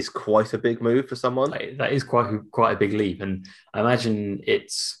another is quite a big move for someone. That is quite a big leap, and I imagine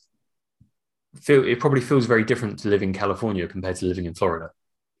it probably feels very different to live in California compared to living in Florida.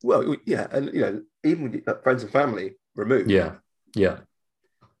 Well, yeah, and even with friends and family removed. Yeah.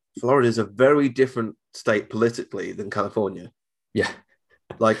 Florida is a very different state politically than California. Yeah.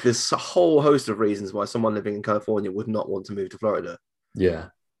 Like, there's a whole host of reasons why someone living in California would not want to move to Florida. Yeah.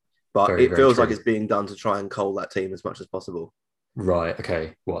 But it feels like it's being done to try and cull that team as much as possible. Right.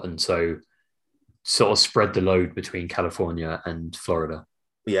 Okay. And so sort of spread the load between California and Florida.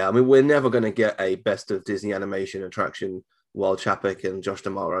 Yeah. We're never going to get a best of Disney animation attraction while Chapek and Josh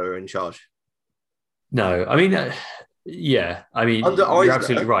D'Amaro are in charge. No. Yeah. You're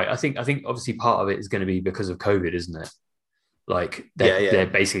absolutely right. I think obviously part of it is going to be because of COVID, isn't it? Like they're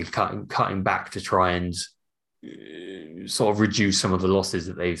basically cutting back to try and sort of reduce some of the losses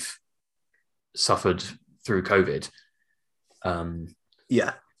that they've suffered through COVID.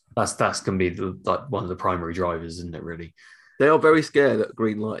 That's going to be one of the primary drivers, isn't it? Really, they are very scared at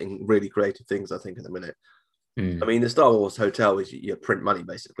greenlighting really creative things, I think, at the minute. The Star Wars hotel is your print money,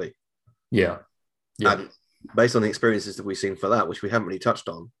 basically. Yeah. And based on the experiences that we've seen for that, which we haven't really touched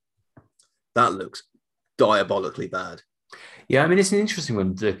on, that looks diabolically bad. Yeah, it's an interesting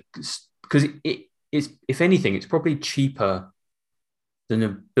one because it's, if anything, it's probably cheaper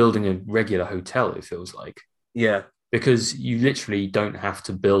than building a regular hotel, it feels like. Yeah. Because you literally don't have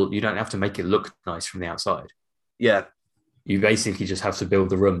to make it look nice from the outside. Yeah. You basically just have to build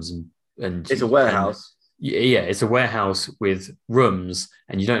the rooms and it's a warehouse. It's a warehouse with rooms,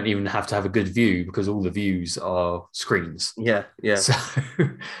 and you don't even have to have a good view because all the views are screens. Yeah. So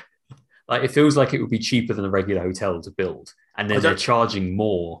Like it feels like it would be cheaper than a regular hotel to build, and then they're charging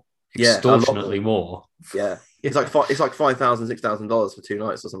more, extortionately more. Yeah, it's like $5,000, $6,000 for 2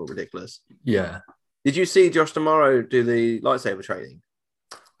 nights or something ridiculous. Yeah. Did you see Josh Tomorrow do the lightsaber training?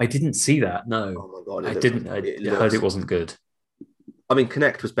 I didn't see that. No. Oh my god, I didn't. I heard it wasn't good. I mean,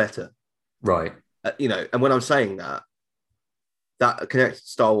 Connect was better, right? And when I'm saying that Connect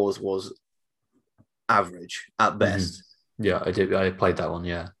Star Wars was average at best. Yeah, I did. I played that one.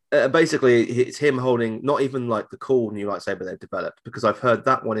 Yeah. Basically, it's him holding not even like the cool new lightsaber they've developed, because I've heard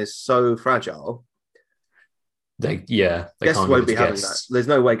that one is so fragile. They guests won't be having that. There's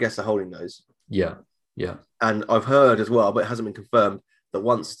no way guests are holding those. Yeah. And I've heard as well, but it hasn't been confirmed, that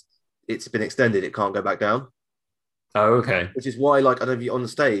once it's been extended, it can't go back down. Oh, okay. Which is why, like, I don't know if you on the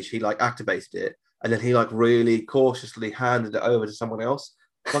stage, he like activated it, and then he like really cautiously handed it over to someone else,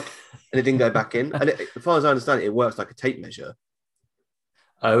 and it didn't go back in. And as far as I understand it works like a tape measure.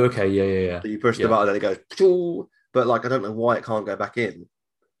 Oh, okay. Yeah. So you push the button and it goes, Pshoo! But like, I don't know why it can't go back in.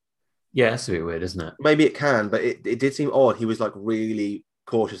 Yeah, that's a bit weird, isn't it? Maybe it can, but it did seem odd. He was like really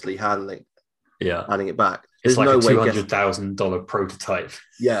cautiously handing it back. It's like a $200,000 prototype.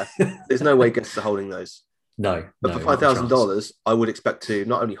 Yeah, there's no way guests are holding those. No, but for $5,000, I would expect to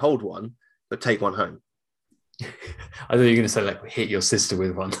not only hold one, but take one home. I thought you were going to say like hit your sister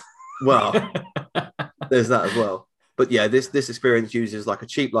with one. Well, there's that as well. But yeah, this experience uses like a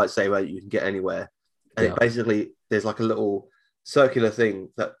cheap lightsaber that you can get anywhere, and it basically there's like a little circular thing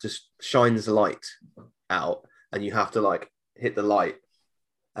that just shines light out, and you have to like hit the light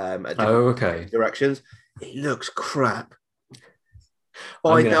at different directions. It looks crap.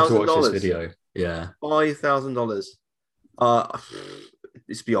 $5,000 video. Yeah, $5,000.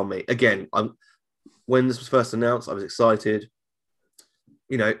 It's beyond me. Again, when this was first announced, I was excited.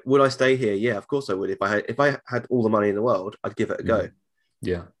 Would I stay here? Yeah, of course I would. If I had all the money in the world, I'd give it a go.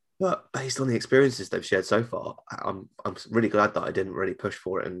 Yeah. But based on the experiences they've shared so far, I'm really glad that I didn't really push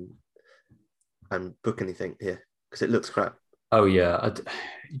for it and book anything here, because it looks crap. Oh yeah, it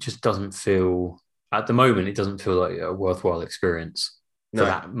just doesn't feel at the moment. It doesn't feel like a worthwhile experience for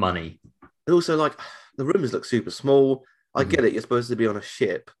that money. And also, like, the rooms look super small. I get it. You're supposed to be on a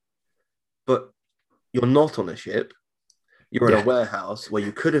ship, but you're not on a ship. You're in a warehouse where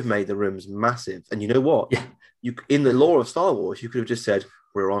you could have made the rooms massive. And you know what? Yeah. You, in the lore of Star Wars, you could have just said,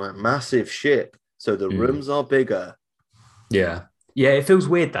 we're on a massive ship, so the rooms are bigger. Yeah. Yeah, it feels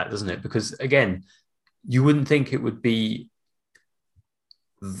weird, that, doesn't it? Because, again, you wouldn't think it would be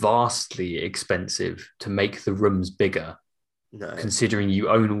vastly expensive to make the rooms bigger, considering you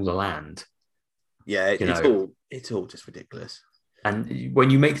own all the land. Yeah, it's all just ridiculous. And when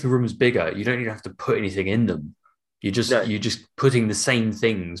you make the rooms bigger, you don't even have to put anything in them. You're just putting the same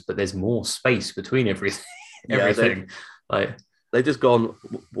things, but there's more space between everything. They've just gone,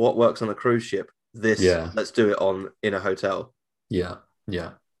 what works on a cruise ship? Let's do it in a hotel. Yeah.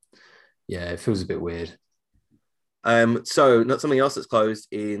 It feels a bit weird. So not something else that's closed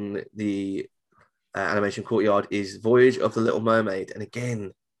in the animation courtyard is Voyage of the Little Mermaid, and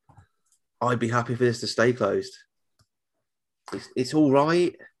again, I'd be happy for this to stay closed. It's all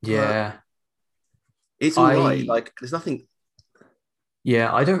right. Yeah. It's all right. Like, there's nothing.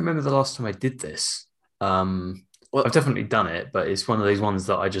 Yeah, I don't remember the last time I did this. I've definitely done it, but it's one of those ones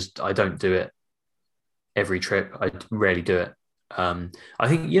that I don't do it every trip. I rarely do it. I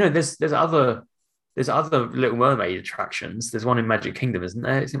think, there's other Little Mermaid attractions. There's one in Magic Kingdom, isn't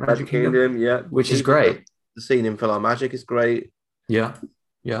there? It's in Magic Kingdom, yeah. Which is great. The scene in PhilharMagic is great. Yeah.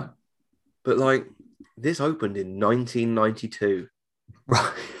 But like, this opened in 1992.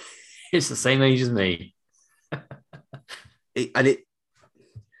 Right. It's the same age as me.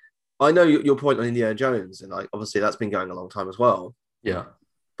 I know your point on Indiana Jones, and like obviously that's been going a long time as well. Yeah.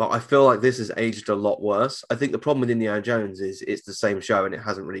 But I feel like this has aged a lot worse. I think the problem with Indiana Jones is it's the same show and it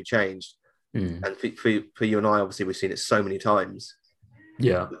hasn't really changed. And for you and I, obviously, we've seen it so many times.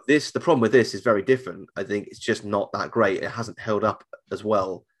 Yeah. The problem with this is very different. I think it's just not that great. It hasn't held up as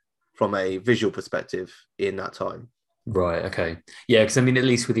well from a visual perspective in that time. Right. Okay. Yeah. Because I mean, at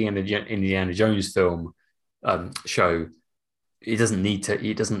least with the Indiana Jones film show, it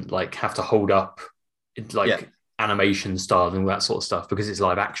doesn't like have to hold up animation style and all that sort of stuff because it's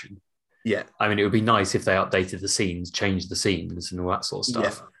live action. Yeah. I mean, it would be nice if they updated the scenes, changed the scenes and all that sort of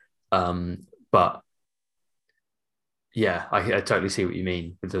stuff. Yeah. But yeah, I totally see what you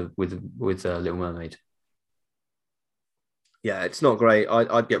mean with Little Mermaid. Yeah, it's not great.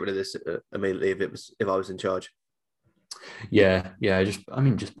 I'd get rid of this immediately if I was in charge. Yeah.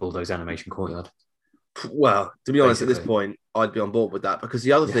 Just bulldoze animation courtyard. Well, to be honest, at this point, I'd be on board with that because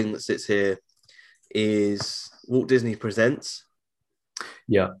the other thing that sits here is Walt Disney Presents.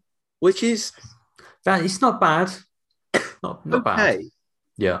 Yeah. which is That it's not bad. Not bad. okay.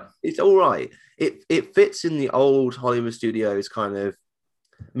 Yeah. It's all right. It fits in the old Hollywood studios kind of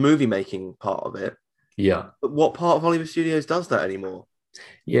movie making part of it. Yeah. But what part of Hollywood studios does that anymore?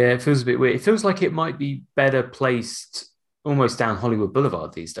 Yeah, it feels a bit weird. It feels like it might be better placed almost down Hollywood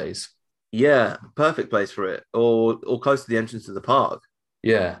Boulevard these days. Yeah, perfect place for it, or close to the entrance to the park.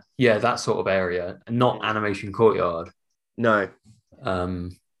 Yeah. Yeah, that sort of area. And not Animation Courtyard. No,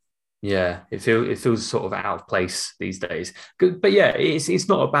 Yeah, it feels sort of out of place these days. But yeah, it's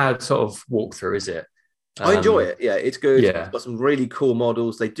not a bad sort of walkthrough, is it? I enjoy it. Yeah, it's good. Yeah. It's got some really cool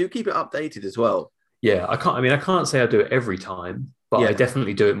models. They do keep it updated as well. Yeah, I can't say I do it every time, but Yeah. I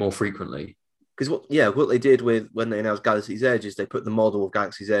definitely do it more frequently. Because what they did with when they announced Galaxy's Edge is they put the model of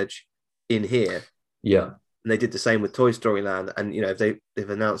Galaxy's Edge in here, Yeah. and they did the same with Toy Story Land. And if they've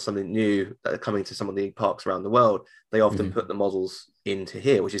announced something new that are coming to some of the parks around the world, they often put the models into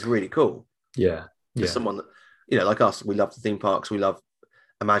here, which is really cool. Yeah. Yeah. As someone that, like us, we love the theme parks, we love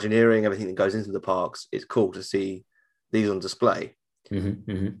Imagineering, everything that goes into the parks. It's cool to see these on display.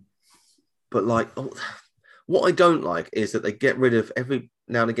 But like, what I don't like is that they get rid of every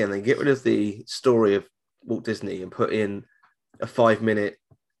now and again. They get rid of the story of Walt Disney and put in a 5-minute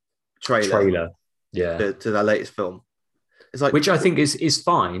trailer. Yeah. To their latest film. It's like, which I think is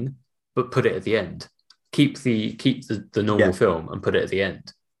fine, but put it at the end. Keep the normal film and put it at the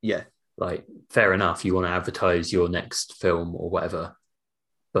end. Yeah. Like, fair enough. You want to advertise your next film or whatever,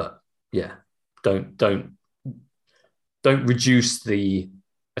 but yeah, don't reduce the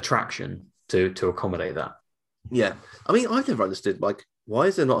attraction to accommodate that. Yeah, I mean, I've never understood, like, why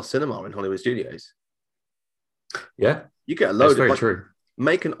is there not a cinema in Hollywood studios? Yeah, you get a load. That's very like, true.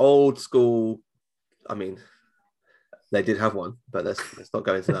 Make an old school. I mean, they did have one, but let's not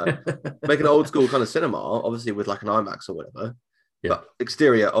go into that. Make an old school kind of cinema, obviously with like an IMAX or whatever. Yeah. But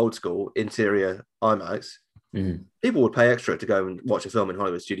exterior old school, interior IMAX. People would pay extra to go and watch a film in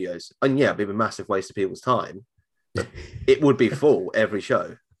Hollywood studios, and yeah, it'd be a massive waste of people's time. But it would be full every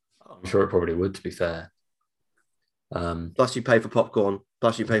show. I'm sure it probably would, to be fair. Plus, you pay for popcorn.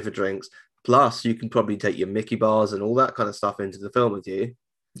 Plus, you pay for drinks. Plus, you can probably take your Mickey bars and all that kind of stuff into the film with you.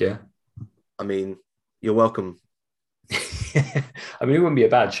 Yeah. I mean, you're welcome. I mean, it wouldn't be a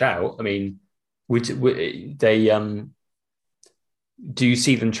bad shout. I mean, would they do you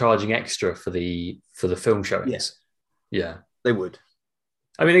see them charging extra for the film showings? Yes. Yeah, they would.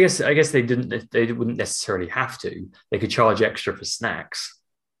 I mean, I guess they wouldn't necessarily have to. They could charge extra for snacks.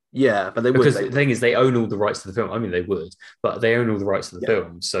 Yeah, but they would. Because the thing is, they own all the rights to the film. I mean, they would, but they own all the rights to the Yeah.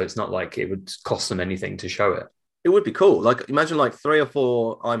 film, so it's not like it would cost them anything to show it. It would be cool. Like, imagine like 3 or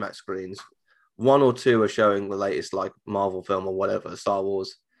 4 IMAX screens. 1 or 2 are showing the latest like Marvel film or whatever, Star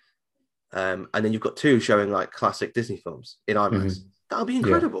Wars. And then you've got 2 showing like classic Disney films in IMAX. That would be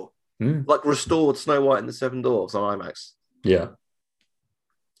incredible. Like restored Snow White and the Seven Dwarfs on IMAX. Yeah.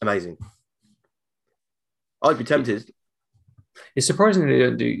 Amazing. I'd be tempted. It's surprising they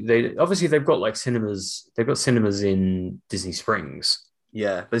don't do. They obviously they've got like cinemas. They've got cinemas in Disney Springs.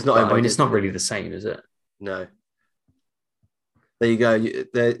 Yeah, but it's not. But, I mean, it's not really the same, is it? No. There you go.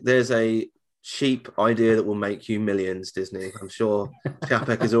 There's a cheap idea that will make you millions, Disney. I'm sure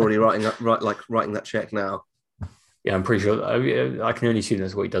Chapek is already writing that check now. Yeah, I'm pretty sure. I can only assume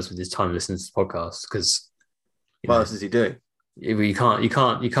that's what he does with his time listening to the podcast, because what else is he doing? You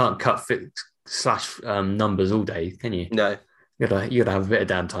can't cut slash numbers all day, can you? No. You gotta have a bit of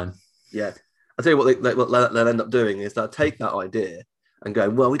downtime. Yeah, I'll tell you what they'll end up doing is they'll take that idea and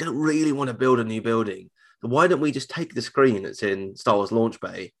go, well, we don't really want to build a new building, so why don't we just take the screen that's in Star Wars Launch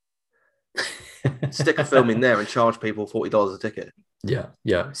Bay, stick a film in there, and charge people $40 a ticket? Yeah.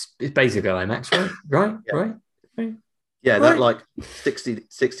 It's basically IMAX, right? Yeah. Right. Yeah, that like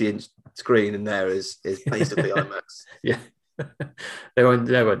 60-inch screen in there is basically IMAX. Yeah, they won't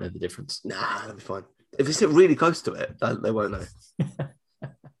know the difference. Nah, that'll be fine. If they sit really close to it, they won't know.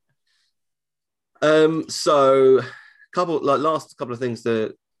 So last couple of things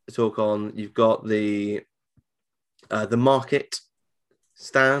to talk on. You've got the market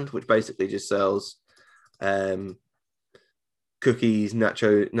stand, which basically just sells cookies,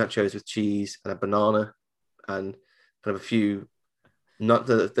 nachos with cheese, and a banana, and kind of a few.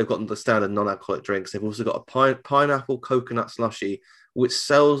 They've got the standard non-alcoholic drinks. They've also got a pineapple coconut slushy, which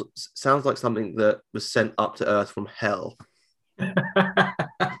sounds like something that was sent up to Earth from hell.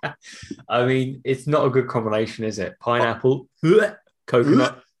 I mean, it's not a good combination, is it? Pineapple,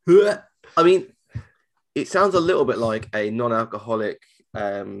 coconut. I mean, it sounds a little bit like a non-alcoholic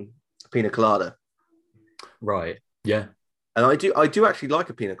pina colada. Right. Yeah. And I do actually like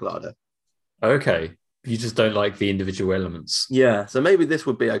a pina colada. Okay. You just don't like the individual elements. Yeah, so maybe this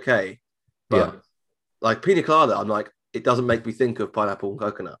would be okay, but like pina colada, I'm like, it doesn't make me think of pineapple and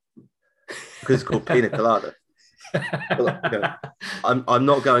coconut because it's called pina colada. I'm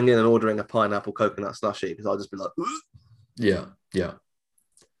not going in and ordering a pineapple coconut slushy because I'll just be like, ugh. Yeah.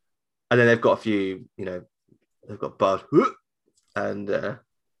 And then they've got a few, they've got Bud and a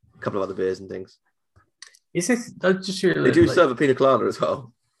couple of other beers and things. Is this just really, they do serve a pina colada as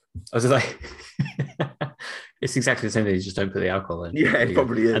well? I was like, it's exactly the same thing. You just don't put the alcohol in. Yeah, it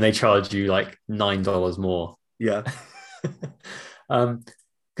probably is. And they charge you like $9 more. Yeah.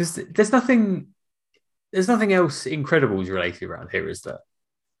 Because there's nothing else Incredibles related around here, is there?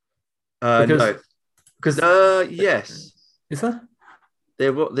 No. Because yes, is there?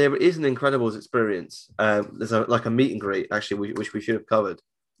 There is an Incredibles experience. There's like a meet and greet actually, which we should have covered.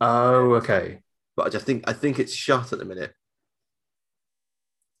 Oh, okay. But I think it's shut at the minute.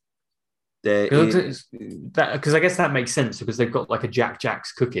 Because I guess that makes sense because they've got like a Jack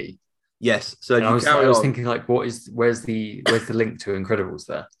Jack's cookie. Yes. So I was thinking like, where's the link to Incredibles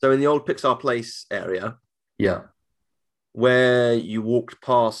there? So in the old Pixar Place area, yeah, where you walked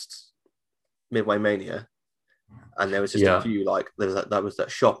past Midway Mania, and there was just a few like that was that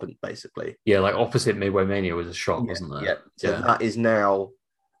shop and basically like opposite Midway Mania was a shop, wasn't there? Yeah. So that is now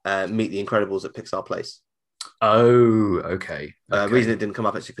Meet the Incredibles at Pixar Place. Oh, okay. Reason it didn't come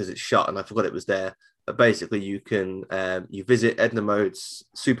up actually because it's shut and I forgot it was there. But basically, you can you visit Edna Mode's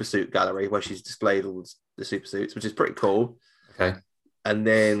super suit gallery where she's displayed all the super suits, which is pretty cool. Okay. And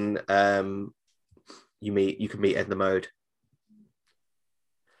then you can meet Edna Mode.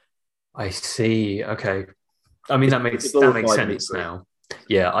 I see. Okay. I mean that makes sense now.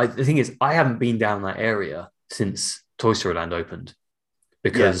 Yeah. The thing is, I haven't been down that area since Toy Story Land opened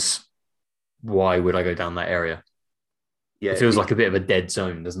because. Why would I go down that area? Yeah, it feels like a bit of a dead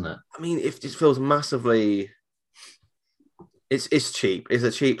zone, doesn't it? I mean, it feels massively. It's cheap. It's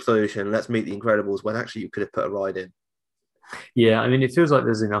a cheap solution. Let's meet the Incredibles when actually you could have put a ride in. Yeah, I mean, it feels like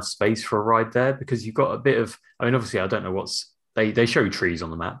there's enough space for a ride there because you've got a bit of. I mean, obviously, I don't know they show trees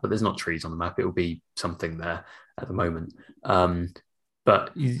on the map, but there's not trees on the map. It will be something there at the moment. But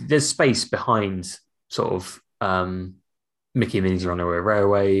there's space behind sort of. Mickey and Minnie's Runaway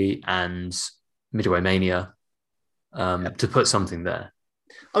Railway and Midway Mania to put something there.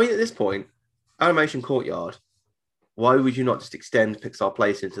 I mean, at this point, Animation Courtyard, why would you not just extend Pixar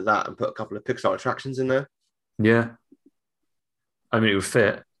Place into that and put a couple of Pixar attractions in there? Yeah. I mean, it would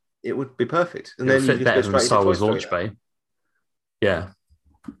fit. It would be perfect. And it then would fit better than the Star Wars launch bay. Yeah.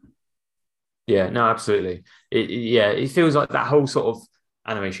 Yeah, no, absolutely. It feels like that whole sort of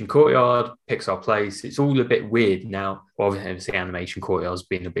Animation Courtyard, Pixar Place, it's all a bit weird now. Well, obviously, Animation Courtyard's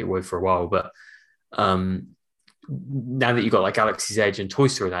been a bit weird for a while, but now that you've got like Galaxy's Edge and Toy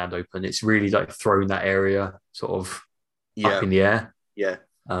Story Land open, it's really like thrown that area sort of up in the air. Yeah.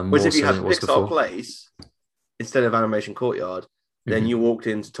 Whereas if you had Pixar Place instead of Animation Courtyard, then you walked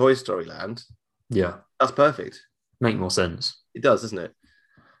into Toy Story Land. Yeah. That's perfect. Make more sense. It does, doesn't it?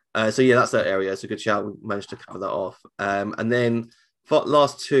 So yeah, that's that area. It's a good shout. We managed to cover that off. And then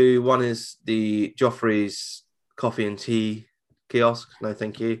last two, one is the Joffrey's coffee and tea kiosk. No,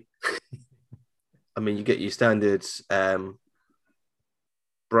 thank you. I mean, you get your standard brown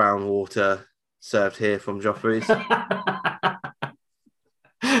water served here from Joffrey's.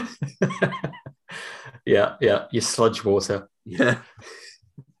 yeah, your sludge water. Yeah.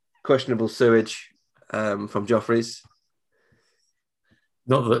 Questionable sewage from Joffrey's.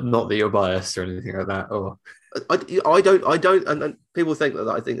 Not that you're biased or anything like that. Or I don't, and people think that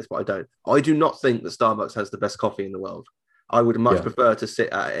I think this, but I don't. I do not think that Starbucks has the best coffee in the world. I would much prefer to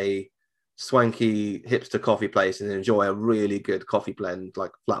sit at a swanky hipster coffee place and enjoy a really good coffee blend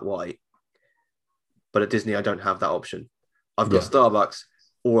like flat white. But at Disney, I don't have that option. I've got Starbucks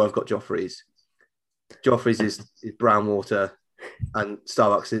or I've got Joffrey's. Joffrey's is brown water, and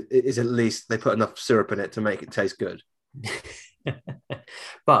Starbucks is at least they put enough syrup in it to make it taste good.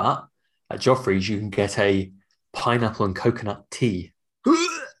 But at Joffrey's, you can get a pineapple and coconut tea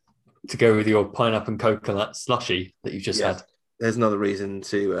to go with your pineapple and coconut slushy that you've just had. There's another reason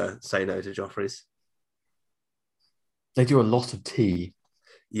to say no to Joffrey's. They do a lot of tea.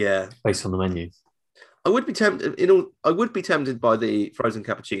 Yeah, based on the menu. I would be tempted. I would be tempted by the frozen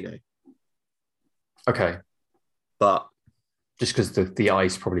cappuccino. Okay, but just because the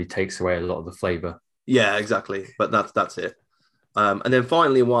ice probably takes away a lot of the flavour. Yeah, exactly. But that's it. And then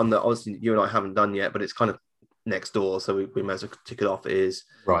finally, one that obviously you and I haven't done yet, but it's kind of next door, so we may as well tick it off. Is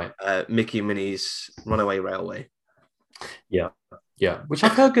Mickey and Minnie's Runaway Railway. Yeah, which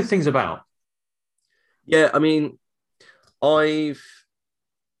I've heard good things about. Yeah, I mean, I've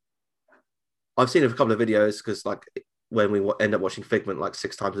I've seen a couple of videos because like when we end up watching Figment like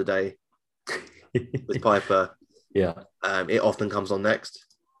 6 times a day with Piper, Yeah. It often comes on next.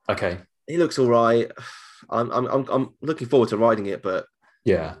 Okay. It looks all right. I'm looking forward to riding it, but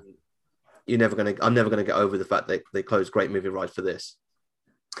Yeah. I'm never gonna get over the fact that they closed Great Movie Ride for this.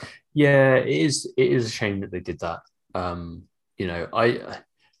 Yeah, it is a shame that they did that. You know, I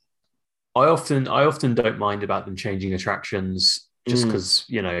often don't mind about them changing attractions just because,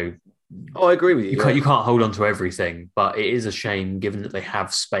 you know, Oh, I agree with you. you can't hold on to everything, but it is a shame given that they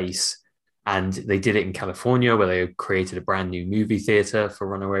have space, and they did it in California where they created a brand new movie theater for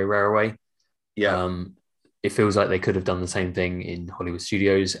Runaway Railway. Yeah. It feels like they could have done the same thing in Hollywood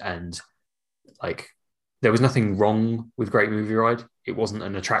Studios, and like there was nothing wrong with Great Movie Ride. It wasn't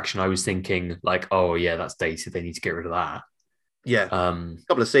an attraction I was thinking like, oh yeah, that's dated, they need to get rid of that. Yeah. A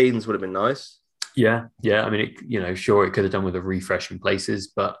couple of scenes would have been nice. Yeah. I mean, sure, it could have done with a refresh in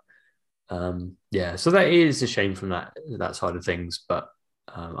places, but yeah. So that is a shame from that side of things. But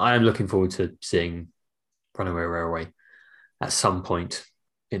I am looking forward to seeing Runaway Railway at some point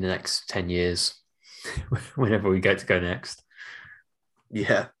in the next 10 years, whenever we get to go next.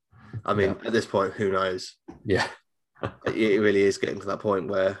 Yeah. I mean, at this point, who knows? Yeah. It really is getting to that point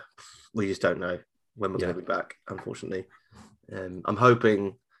where we just don't know when we're going to be back, unfortunately. I'm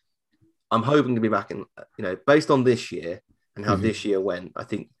hoping to be back in, based on this year and how this year went. I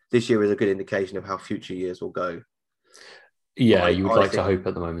think this year is a good indication of how future years will go. Yeah, you would like to hope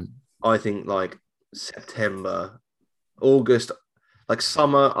at the moment. I think like September, August, like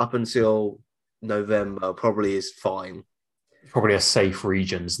summer up until November probably is fine. Probably a safe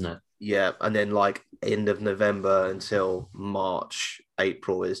region, isn't it? Yeah, and then like end of November until March,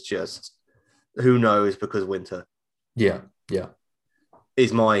 April is just who knows because winter. Yeah.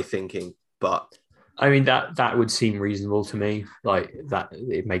 Is my thinking, but I mean that would seem reasonable to me. Like that,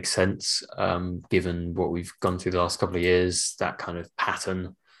 it makes sense given what we've gone through the last couple of years. That kind of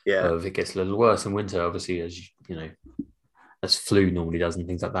pattern of it gets a little worse in winter, obviously, as flu normally does and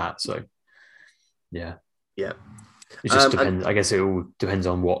things like that. So yeah. It just depends. I guess it all depends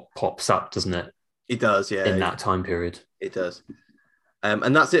on what pops up, doesn't it? It does, yeah. In that time period. It does.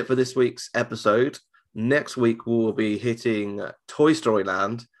 And that's it for this week's episode. Next week, we'll be hitting Toy Story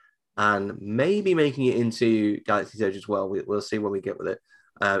Land and maybe making it into Galaxy's Edge as well. We'll see where we get with it.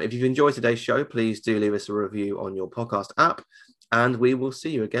 If you've enjoyed today's show, please do leave us a review on your podcast app, and we will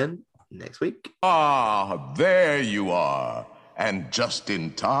see you again next week. Ah, there you are. And just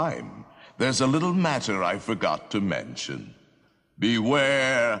in time. There's a little matter I forgot to mention.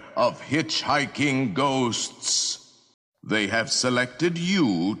 Beware of hitchhiking ghosts. They have selected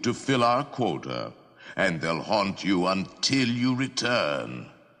you to fill our quota, and they'll haunt you until you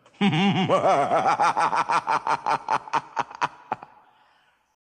return.